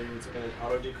guys, and it's gonna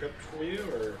auto decrypt for you,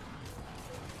 or?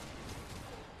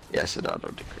 Yes, it auto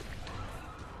decrypted.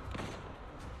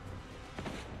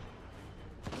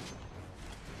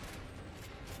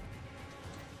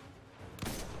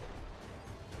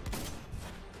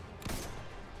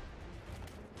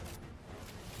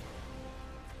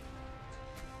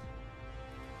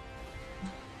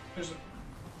 There's a...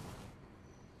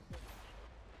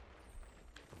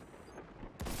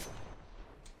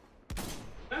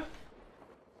 Ah.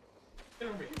 Get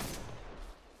over here.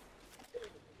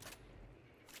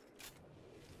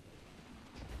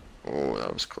 Oh,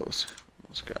 that was close.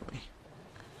 Almost got me.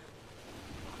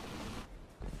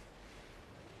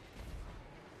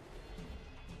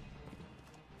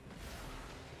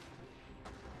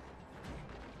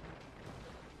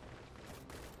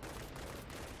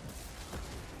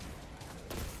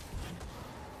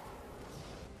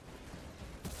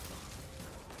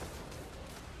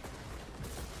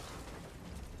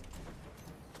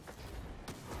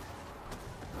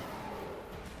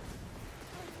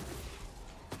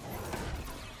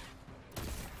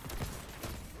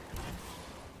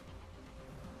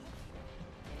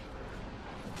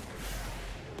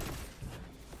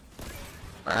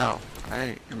 Wow,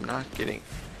 I am not getting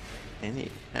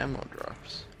any ammo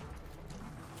drops.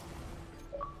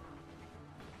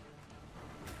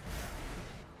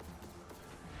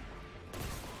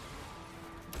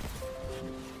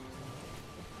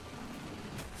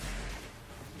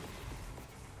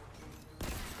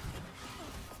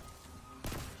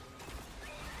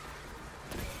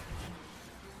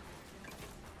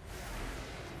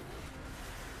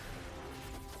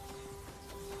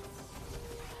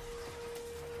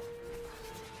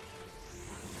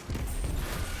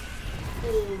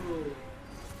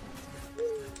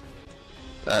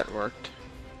 That worked.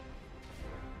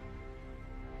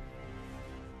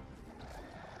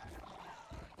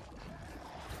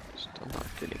 Still not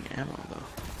getting ammo though.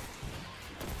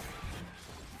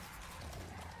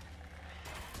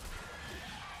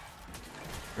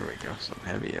 There we go, some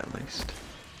heavy at least.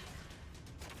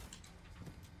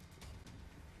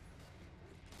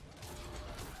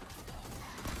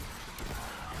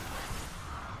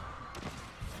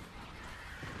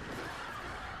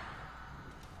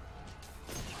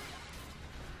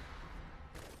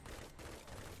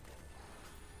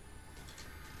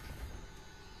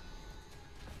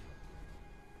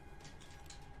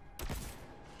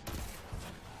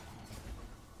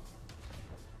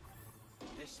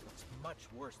 This looks much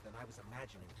worse than I was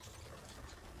imagining.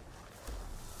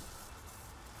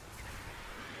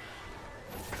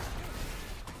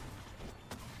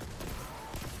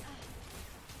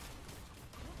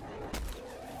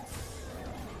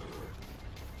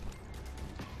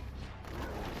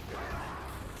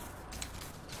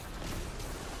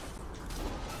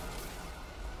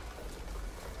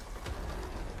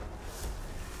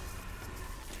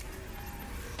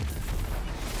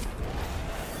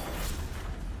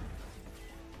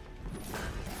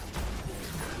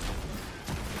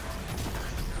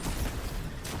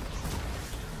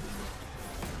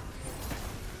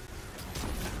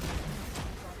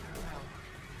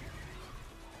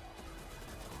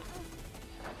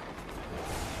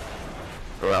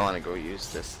 Oh, I want to go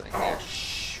use this thing here.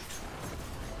 Shoot.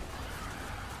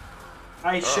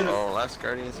 I should have. Oh, last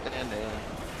guardian standing.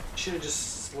 Should have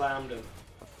just slammed him.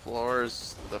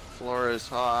 The floor is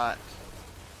hot.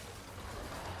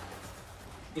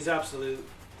 He's absolute.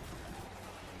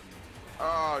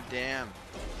 Oh, damn.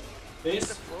 Hit the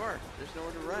This. floor. There's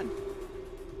nowhere to run.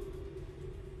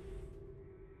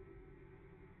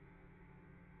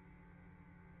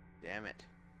 Damn it.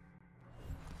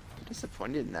 I'm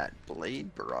disappointed in that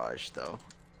blade barrage, though.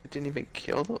 I didn't even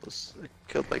kill those. I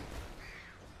killed, like,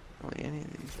 only any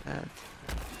of these ads.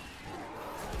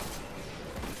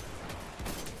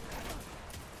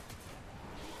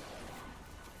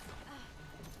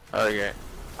 Okay.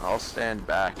 I'll stand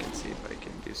back and see if I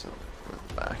can do something from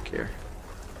the back here.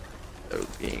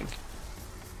 Without being...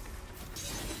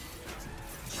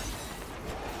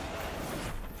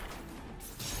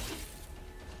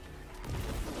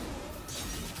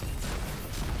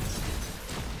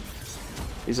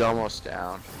 He's almost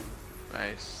down.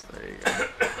 Nice, there you go.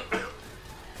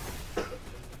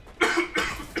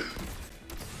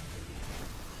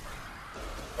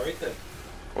 Alright then.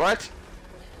 What?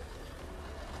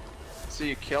 So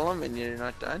you kill him and you're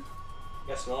not done?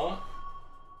 Guess not.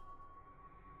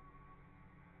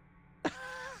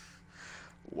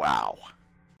 Wow.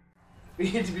 We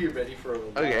need to be ready for a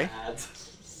lot Okay. of ads.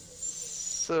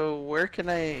 So where can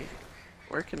I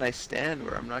stand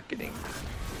where I'm not getting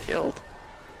killed?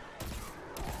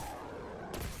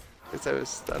 Because I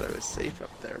thought I was safe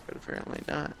up there, but apparently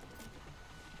not.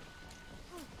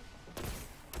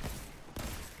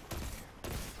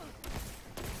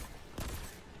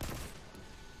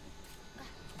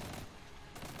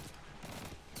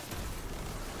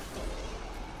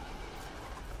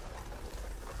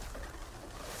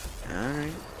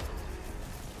 Alright.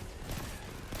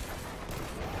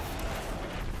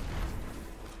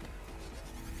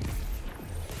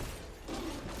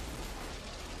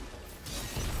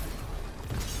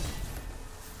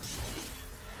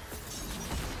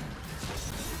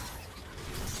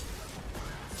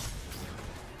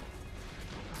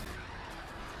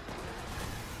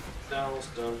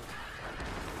 Almost done.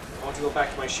 I want to go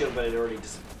back to my shield, but it already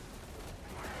disappeared.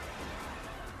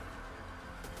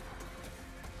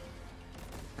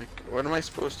 Like, what am I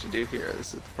supposed to do here?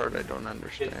 This is the part I don't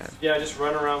understand. Yeah, just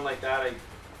run around like that. You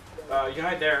can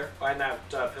hide there, behind that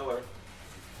pillar.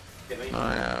 Get me. Oh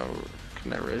yeah,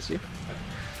 can I res you?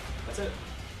 That's it.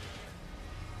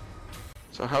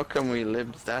 So how come we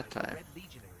lived that time? Red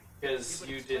Legionary. Because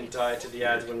you didn't die to the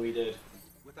ads when we did.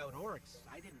 Without Oryx,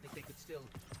 I didn't think they could still,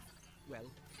 well,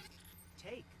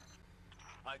 take.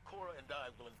 Ikora and I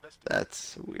will investigate.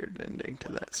 That's a weird ending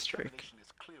to that strike. Contamination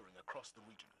is clearing across across the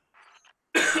region.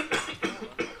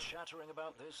 Chattering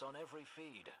about this on every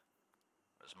feed.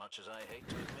 As much as I hate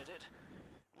to admit it,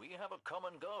 we have a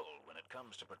common goal when it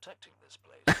comes to protecting this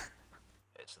place.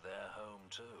 It's their home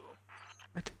too.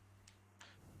 What?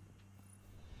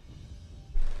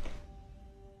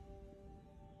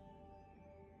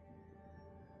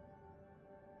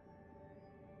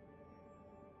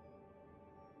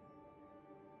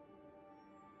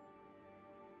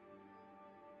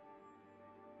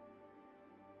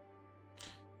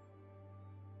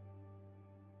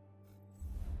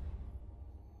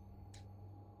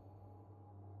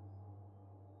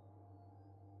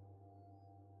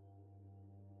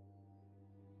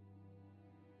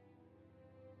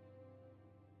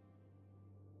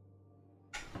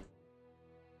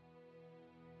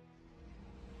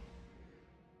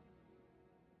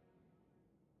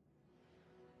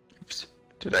 Oops.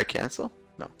 Did I cancel?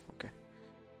 No. Okay.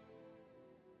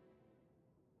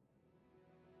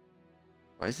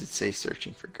 Why does it say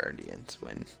searching for Guardians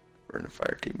when we're in a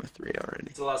fire team of 3 already?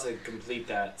 It allows us to complete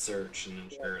that search and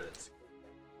ensure that it's...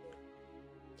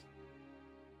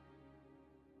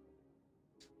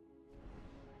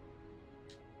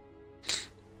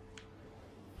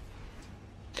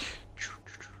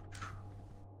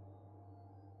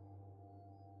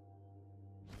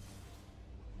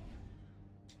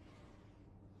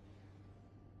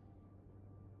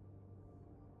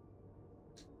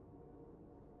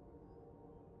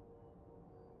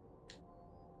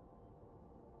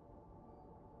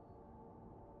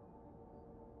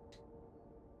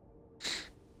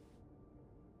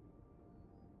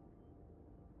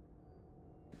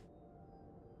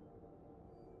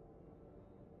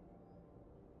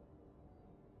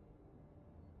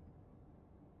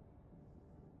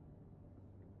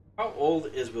 How old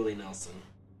is Willie Nelson?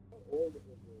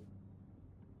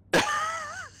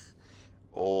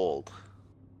 Old.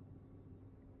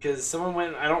 Because someone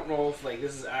went, I don't know if like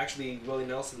this is actually Willie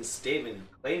Nelson's statement, he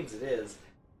claims it is.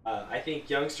 I think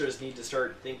youngsters need to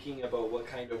start thinking about what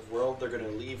kind of world they're going to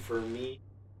leave for me,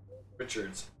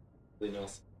 Richards. Willie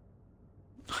Nelson.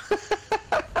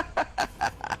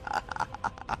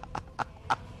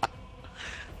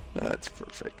 That's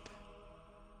perfect.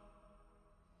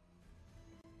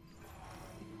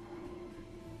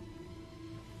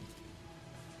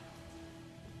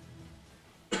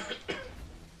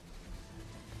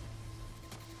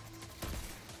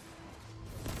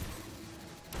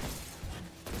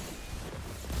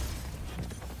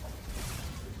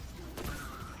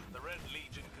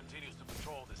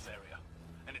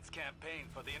 Campaign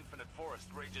for the Infinite Forest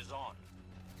rages on.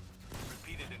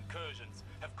 Repeated incursions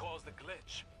have caused a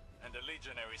glitch, and a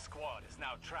legionary squad is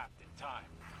now trapped in time.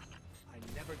 I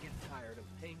never get tired of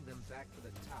paying them back for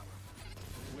the tower.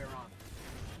 We're on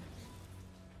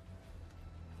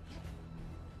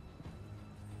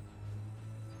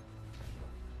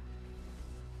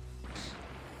it.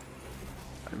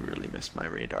 I really missed my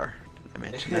radar. Did I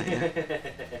mention that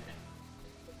yet?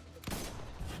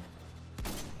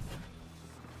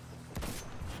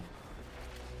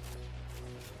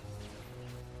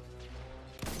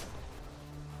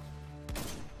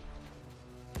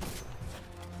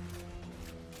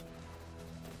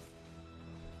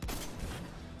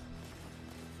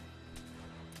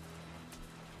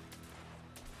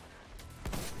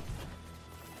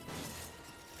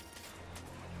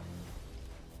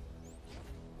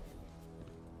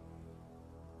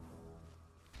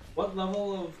 What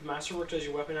level of masterwork does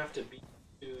your weapon have to be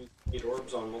to get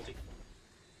orbs on multi?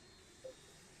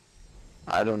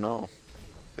 I don't know.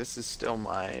 This is still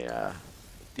my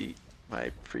my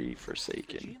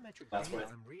pre-Forsaken That's what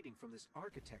I'm reading from this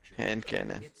architecture. hand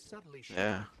cannon. It's subtly shaped,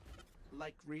 Yeah.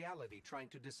 like reality trying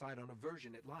to decide on a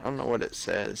version it likes. I don't know what it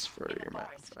says for your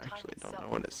math. I actually don't know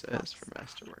what it says for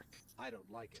masterwork. I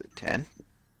don't like Is it. it 10?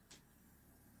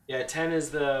 Yeah, 10 is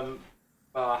the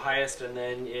highest, and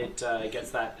then it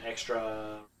gets that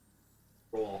extra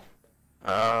roll.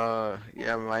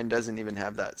 Yeah, mine doesn't even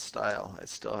have that style. It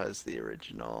still has the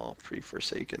original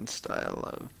pre-Forsaken style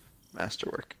of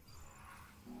masterwork.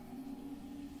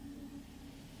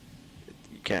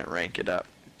 You can't rank it up.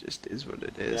 It just is what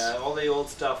it is. Yeah, all the old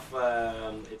stuff,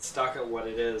 it's stuck at what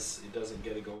it is. It doesn't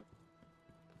get to go.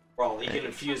 Well, you can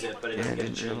infuse it, but it Yeah, I doesn't get to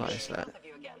didn't change. realize that. Both of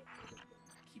you again.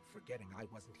 I keep forgetting I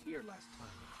wasn't here last time.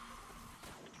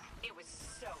 It was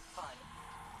so fun.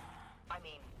 I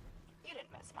mean, you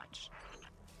didn't miss much.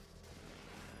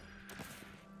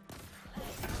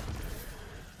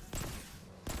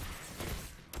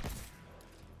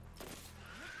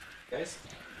 Guys?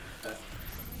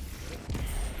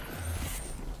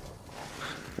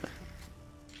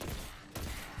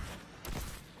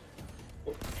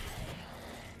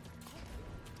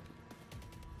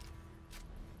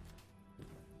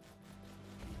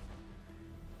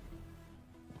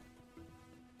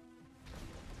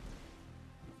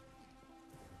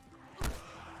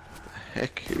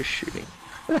 heck? Who's shooting?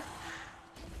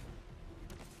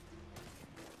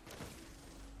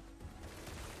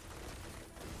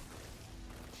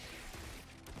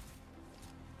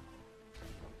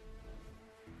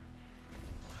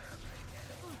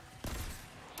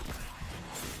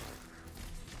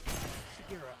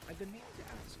 Sagira, I've been meaning to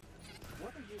ask,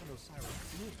 what are you and Osiris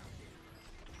doing out here?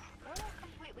 We're not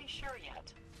completely sure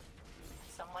yet.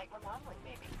 Some light remodeling,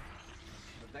 maybe.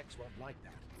 The Vex won't like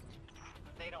that.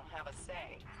 They don't have a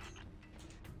say.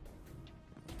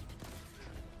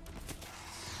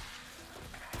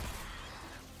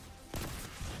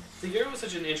 Sagira was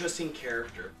such an interesting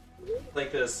character.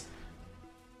 Like this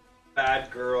bad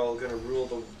girl gonna rule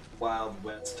the Wild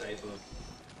West type of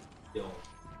deal.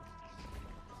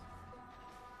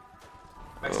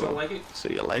 I still don't like it? So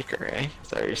you like her, eh? Is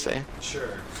that what you're saying?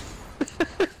 Sure.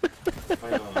 Why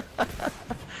not?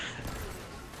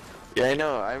 Yeah, I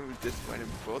know. I'm disappointed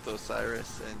with both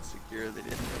Osiris and Sagira. They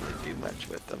didn't really do much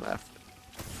with them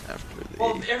after the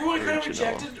Well, everyone kind of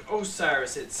original. rejected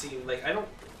Osiris, it seemed. Like, I don't...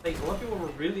 Like, a lot of people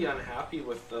were really unhappy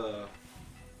with the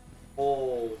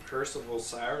whole Curse of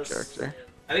Osiris Character.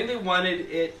 I think they wanted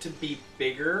it to be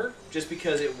bigger, just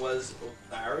because it was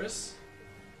Osiris.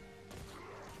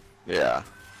 Yeah,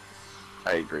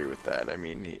 I agree with that. I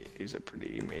mean, he's a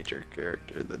pretty major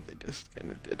character that they just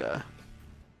kind of did a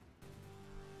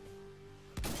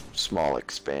small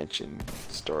expansion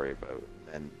story about,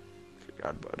 and then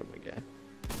forgot about him again.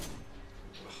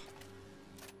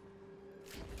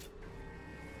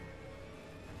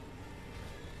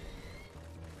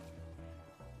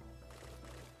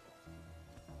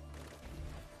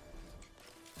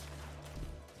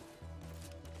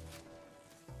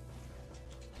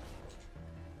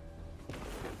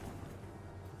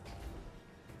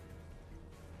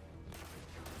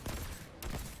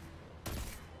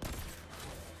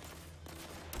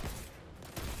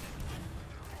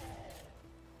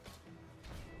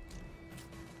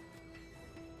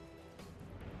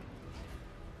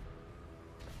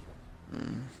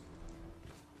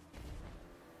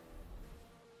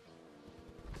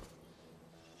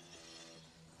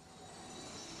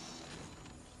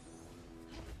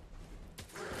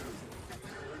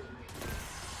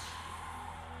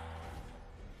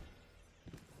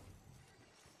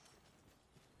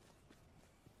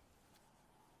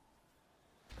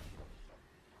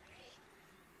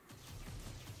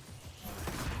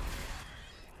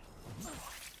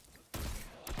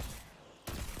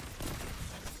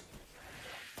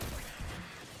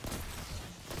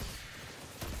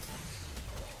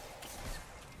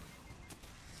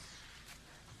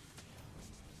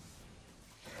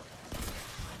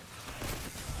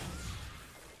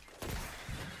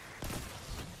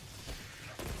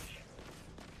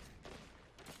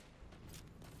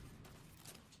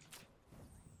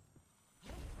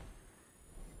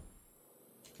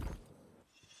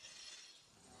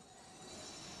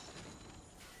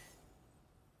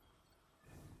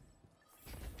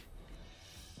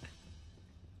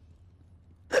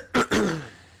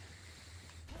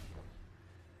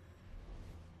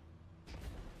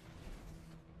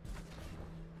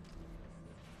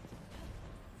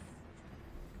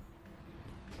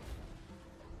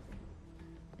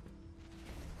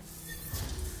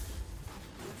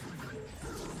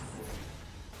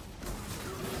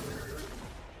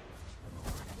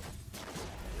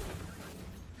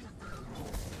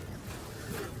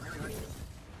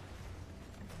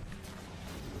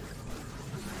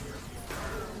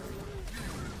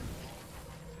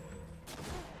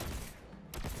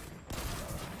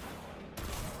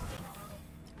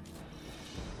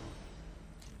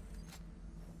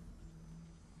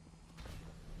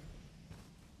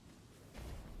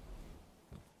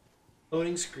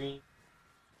 Loading screen.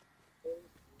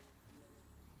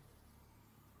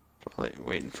 Probably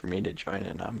waiting for me to join,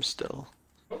 and I'm still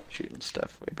shooting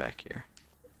stuff way back here.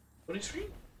 Loading screen?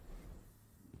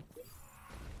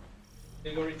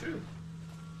 They go right through.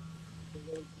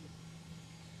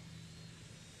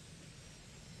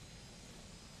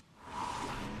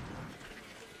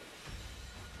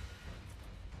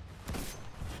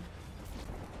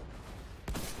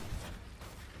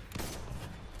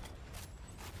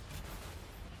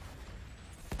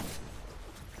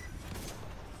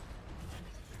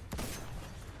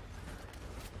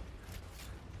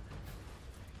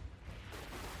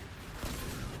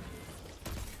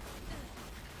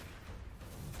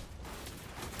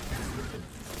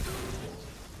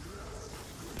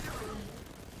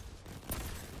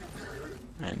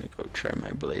 I'm gonna go try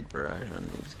my blade barrage on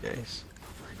these guys.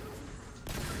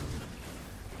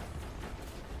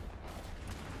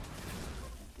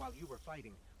 While you were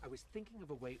fighting, I was thinking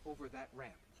of a way over that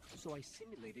ramp. so I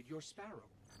simulated your sparrow.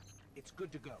 It's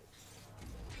good to go.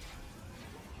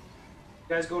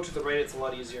 You guys go to the right, it's a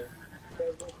lot easier.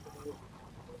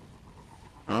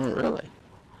 Oh, really?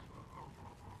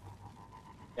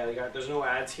 Yeah, there's no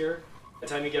ads here. By the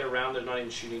time you get around, they're not even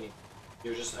shooting you.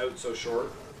 You're just out so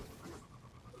short.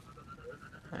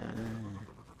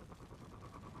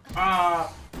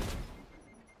 Ah!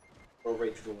 Go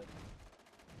right through the lane.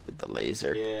 With the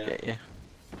laser. Yeah. Get ya.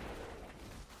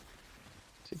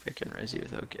 See if I can res you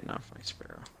without getting off my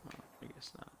sparrow. Oh, I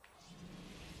guess not.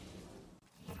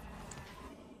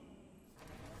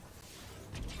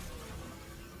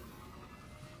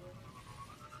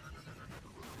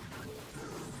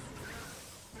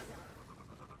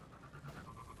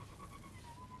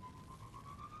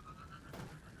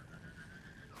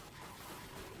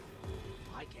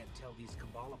 I can't tell these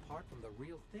Cabal apart from the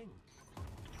real thing.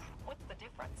 What's the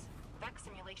difference? Vex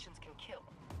simulations can kill.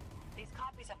 These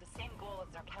copies have the same goal as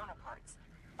their counterparts.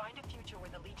 Find a future where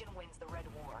the Legion wins the Red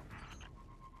War.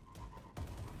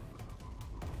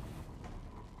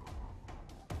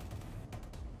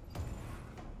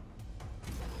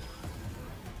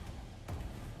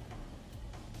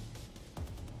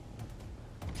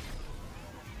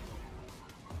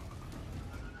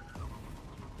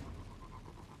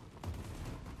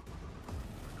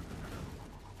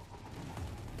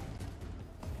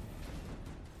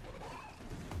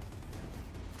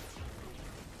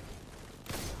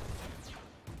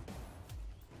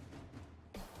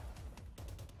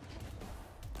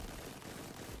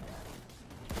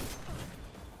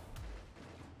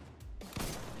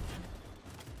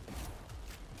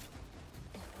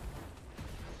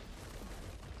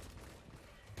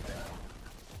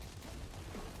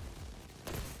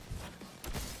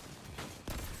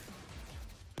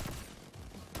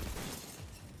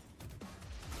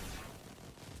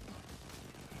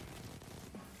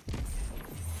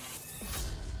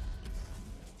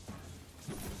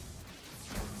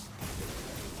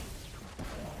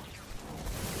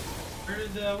 Where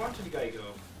did the wanted guy go?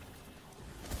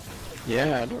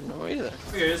 Yeah, I don't know either.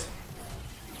 Here he is.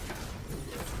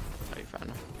 Oh, you found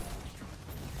him.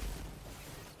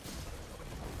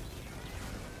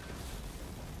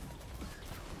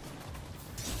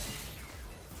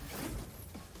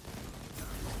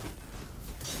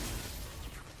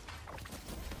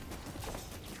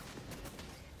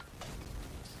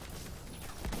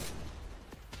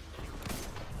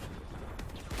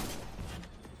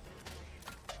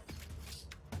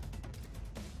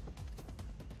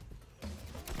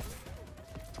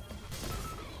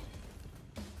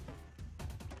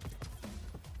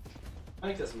 I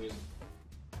like this music.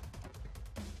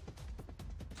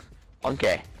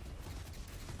 Okay.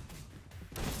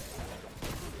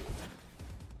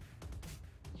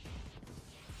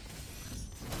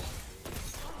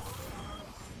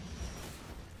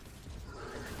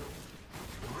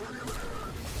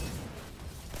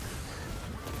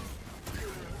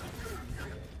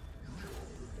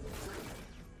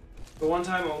 The one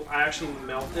time I actually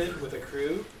melted with a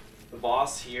crew, the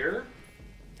boss here,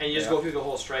 and you just Yeah. go through the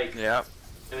whole strike, Yep.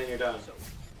 and then you're done. So,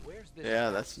 where's this?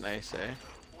 Yeah, that's nice, eh?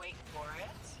 Wait for it.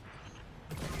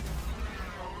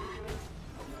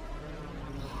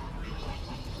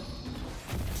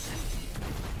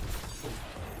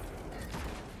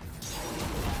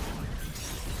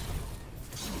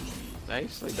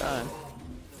 Nicely done.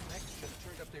 Vex just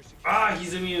turned up their security. Ah,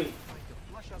 he's immune. Trying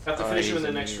to flush us Have to Oh, finish him in he's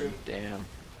the next immune. room, Damn.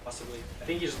 possibly. I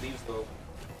think he just leaves though.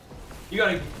 You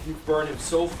gotta burn him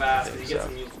so fast, but he think gets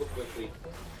so. immune so quickly.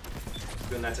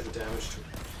 Doing that type of damage to him.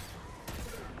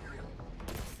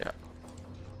 Yeah.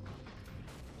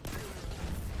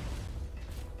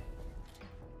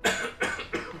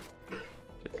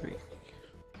 Good week.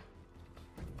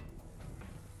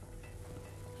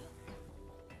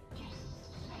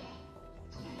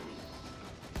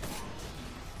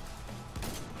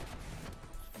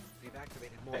 They've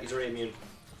activated more. Yeah, he's already immune.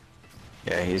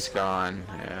 Yeah, he's gone.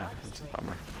 Yeah, it's a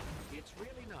bummer. It's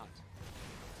really not.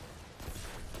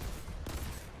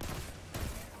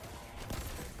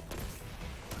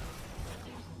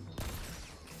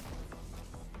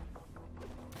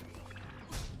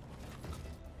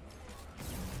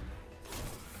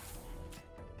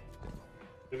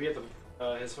 Maybe at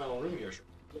the his final room here.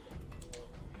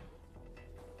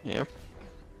 Yep.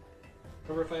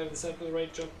 Remember if I have the set for the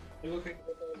right jump? You okay?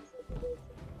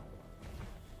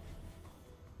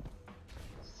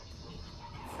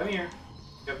 Come here.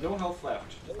 You have no health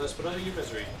left. Let's put out of your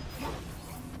misery.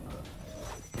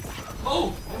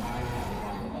 Oh!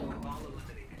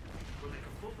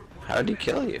 How'd he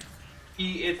kill you?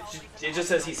 It just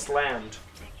says he's slammed.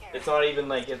 It's not even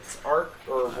like it's arc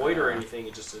or void or anything.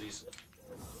 It just says he's.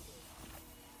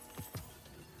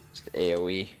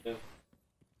 AoE. Yeah.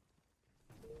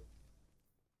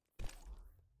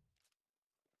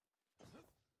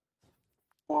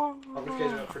 How many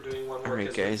guys are up for doing one more? Alright,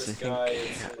 Because guys, this I guy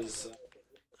think, is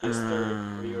his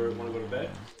third. Or you want to go to bed?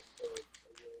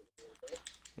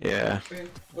 Yeah. Okay,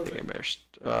 I go to think I bed.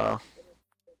 better.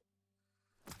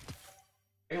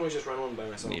 I can always just run one by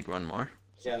myself. Need one more.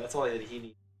 Yeah, that's all he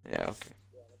needs. Yeah. Okay.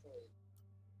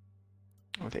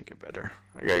 I think I better.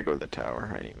 I gotta go to the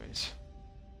tower, anyways.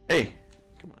 Hey,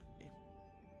 come on.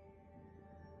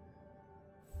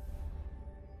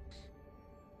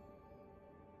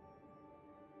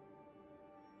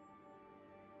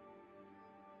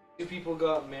 Two people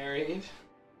got married.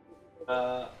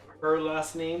 Her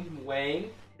last name Wang,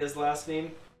 his last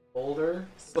name Holder.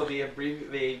 So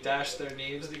they dashed their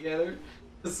names together,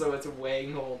 so it's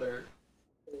Wang Holder.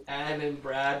 Anne and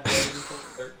Brad Wang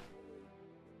Holder.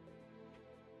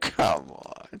 Come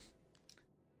on.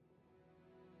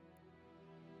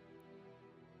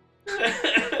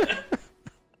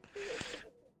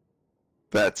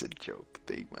 That's a joke.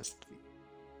 They must be.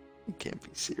 You can't be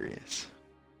serious.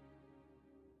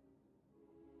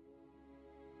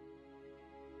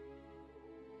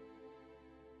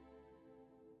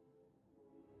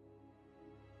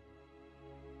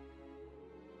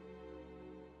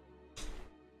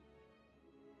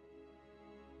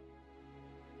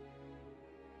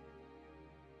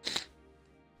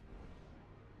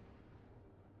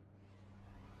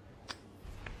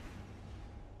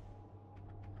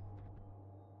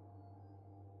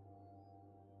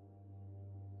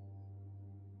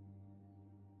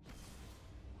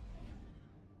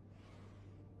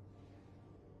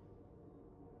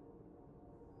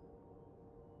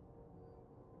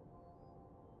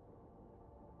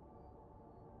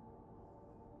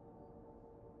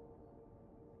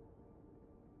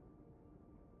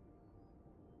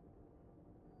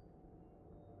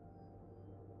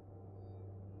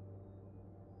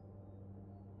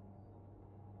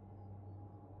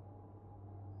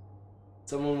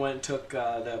 Someone went and took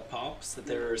the pops that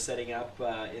they were setting up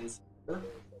in Summer,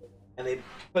 and they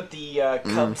put the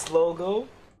Cubs logo.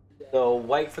 The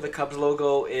white for the Cubs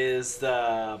logo is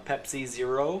the Pepsi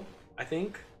Zero, I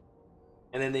think.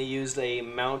 And then they used a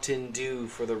Mountain Dew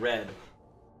for the red.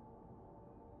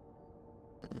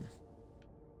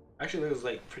 Actually, there was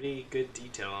like pretty good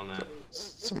detail on that.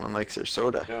 Someone likes their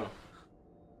soda. Yeah.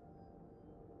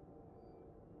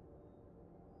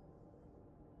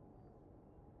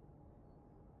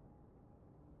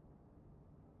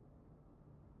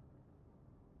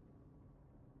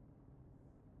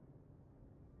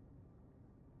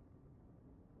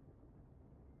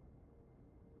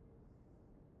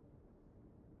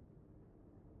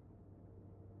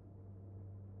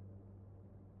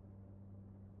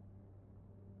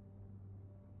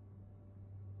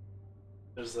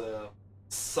 There's a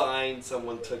sign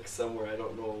someone took somewhere. I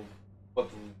don't know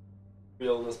what the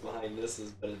realness behind this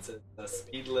is, but it says a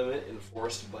speed limit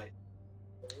enforced by.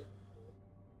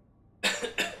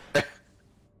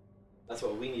 That's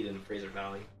what we need in Fraser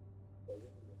Valley.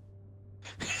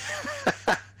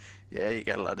 Yeah, you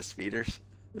got a lot of speeders.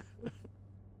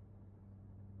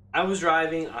 I was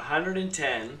driving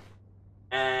 110,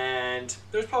 and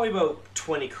there's probably about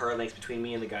 20 car lengths between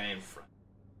me and the guy in front.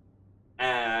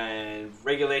 And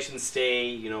regulations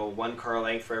stay, 1 car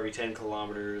length for every 10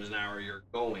 kilometers an hour you're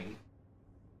going.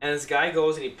 And this guy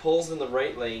goes and he pulls in the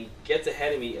right lane, gets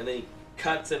ahead of me, and then he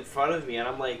cuts in front of me, and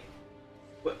I'm like,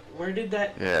 where did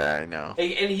that? Yeah, I know.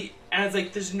 And it's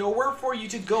like, there's nowhere for you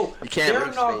to go. You can't They're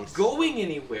leave not space. going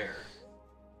anywhere.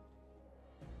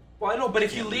 Well, I know, but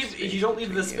if you don't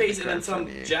leave the space, and then some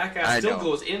jackass still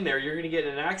goes in there, you're gonna get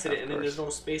in an accident, and then there's no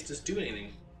space to do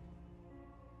anything.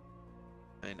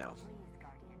 I know.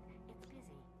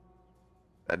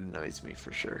 That annoys me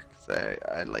for sure, because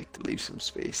I like to leave some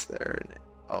space there, and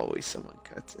always someone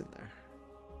cuts in there.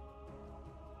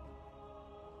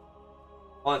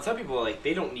 Well, and some people are like,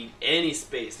 they don't need any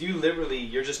space.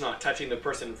 You're just not touching the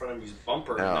person in front of you's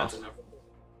bumper, and that's enough.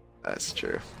 That's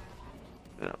true.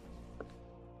 No.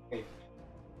 Hey.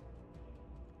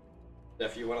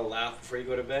 If you want to laugh before you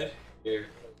go to bed, here,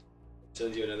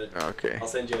 send you another. Okay. I'll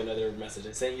send you another message.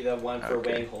 I sent you the one for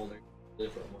Wang Holder.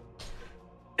 Different one.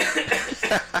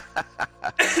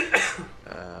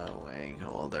 Wang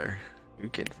Holder. Who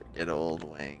can forget old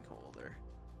Wang Holder?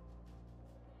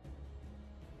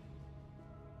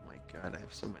 Oh my god, I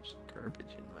have so much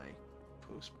garbage in my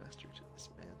postmaster to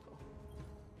dismantle.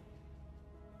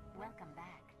 Welcome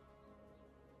back.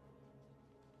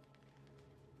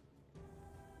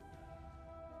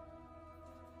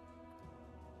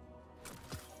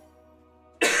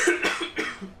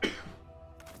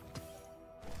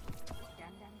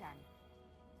 Done.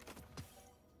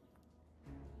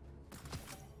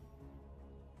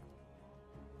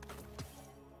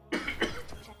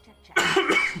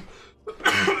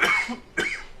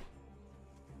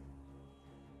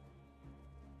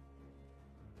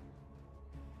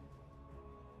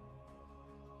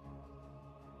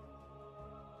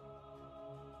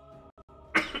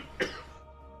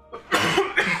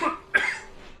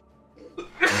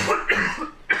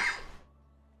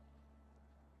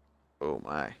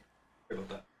 Sorry about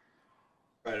that.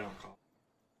 Right on call.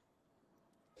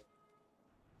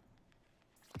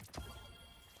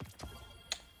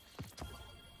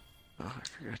 Oh, I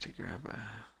forgot to grab a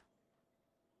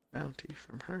bounty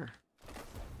from her.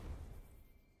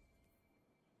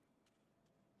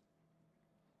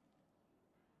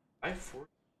 I 40.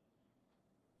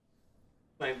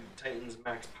 My Titan's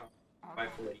max power.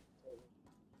 540.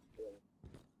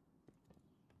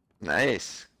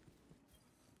 Nice.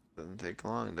 Doesn't take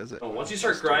long, does it? Oh, once you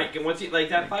start grinding, once you like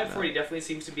that 540 definitely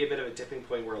seems to be a bit of a tipping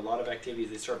point where a lot of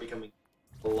activities they start becoming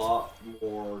a lot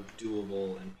more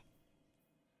doable and.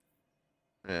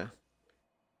 Yeah.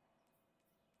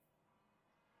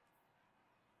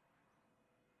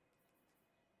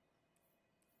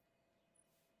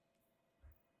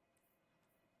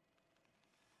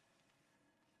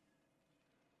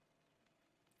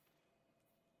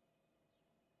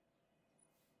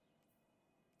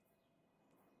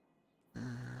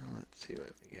 Let's see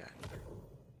what we got.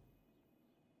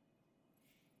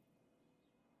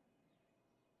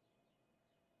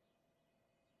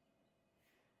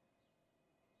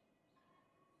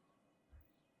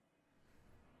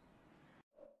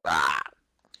 Ah!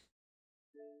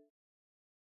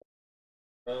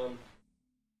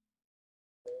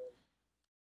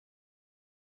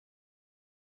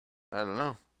 I don't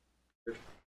know.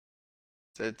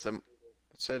 It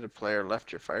said a player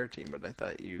left your fire team, but I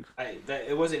thought you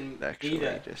It wasn't actually me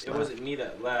that just it left. wasn't me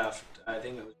that left. I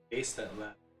think it was Jace that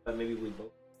left. But maybe we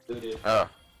both included. Oh.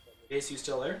 Jace, you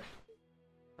still there?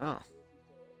 Oh.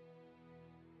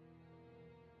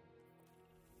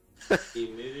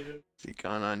 He muted him. Is he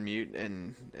gone on mute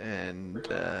and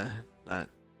not?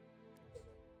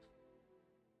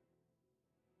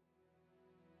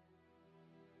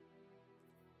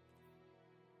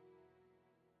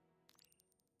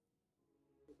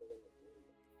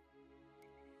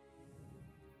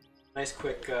 Nice,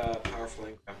 quick, powerful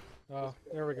income. Oh,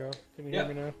 there we go. Can you hear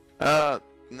me now? Oh,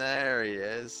 there he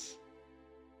is.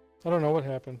 I don't know what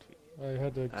happened. I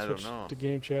had to I don't switch know. to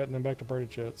game chat and then back to party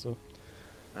chat, so.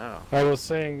 Oh. I was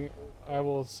saying, I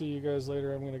will see you guys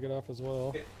later. I'm going to get off as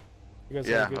well. You guys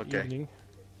have a good evening.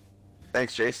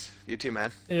 Thanks, Jace. You too,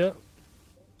 man. Yeah.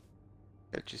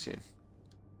 Catch you soon.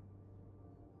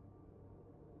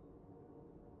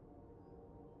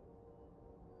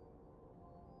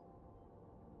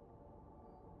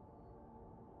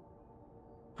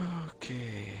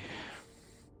 Okay.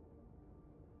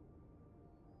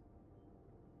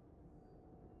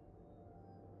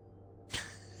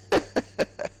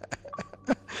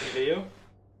 Video?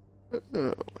 Oh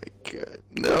my god.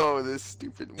 No, this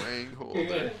stupid Wang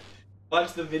holder.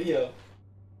 Watch the video.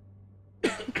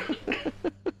 Oh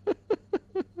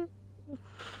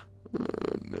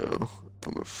no.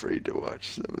 I'm afraid to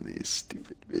watch some of these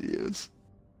stupid videos.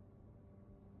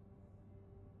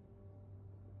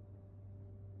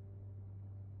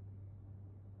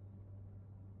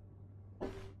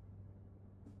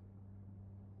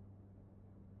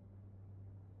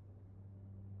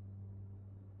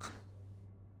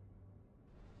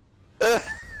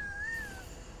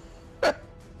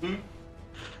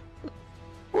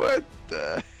 What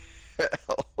the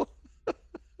hell?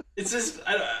 It's just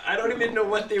I don't even know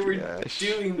what they were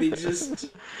doing. They just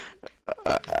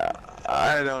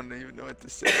I don't even know what to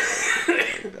say.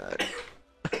 Like that.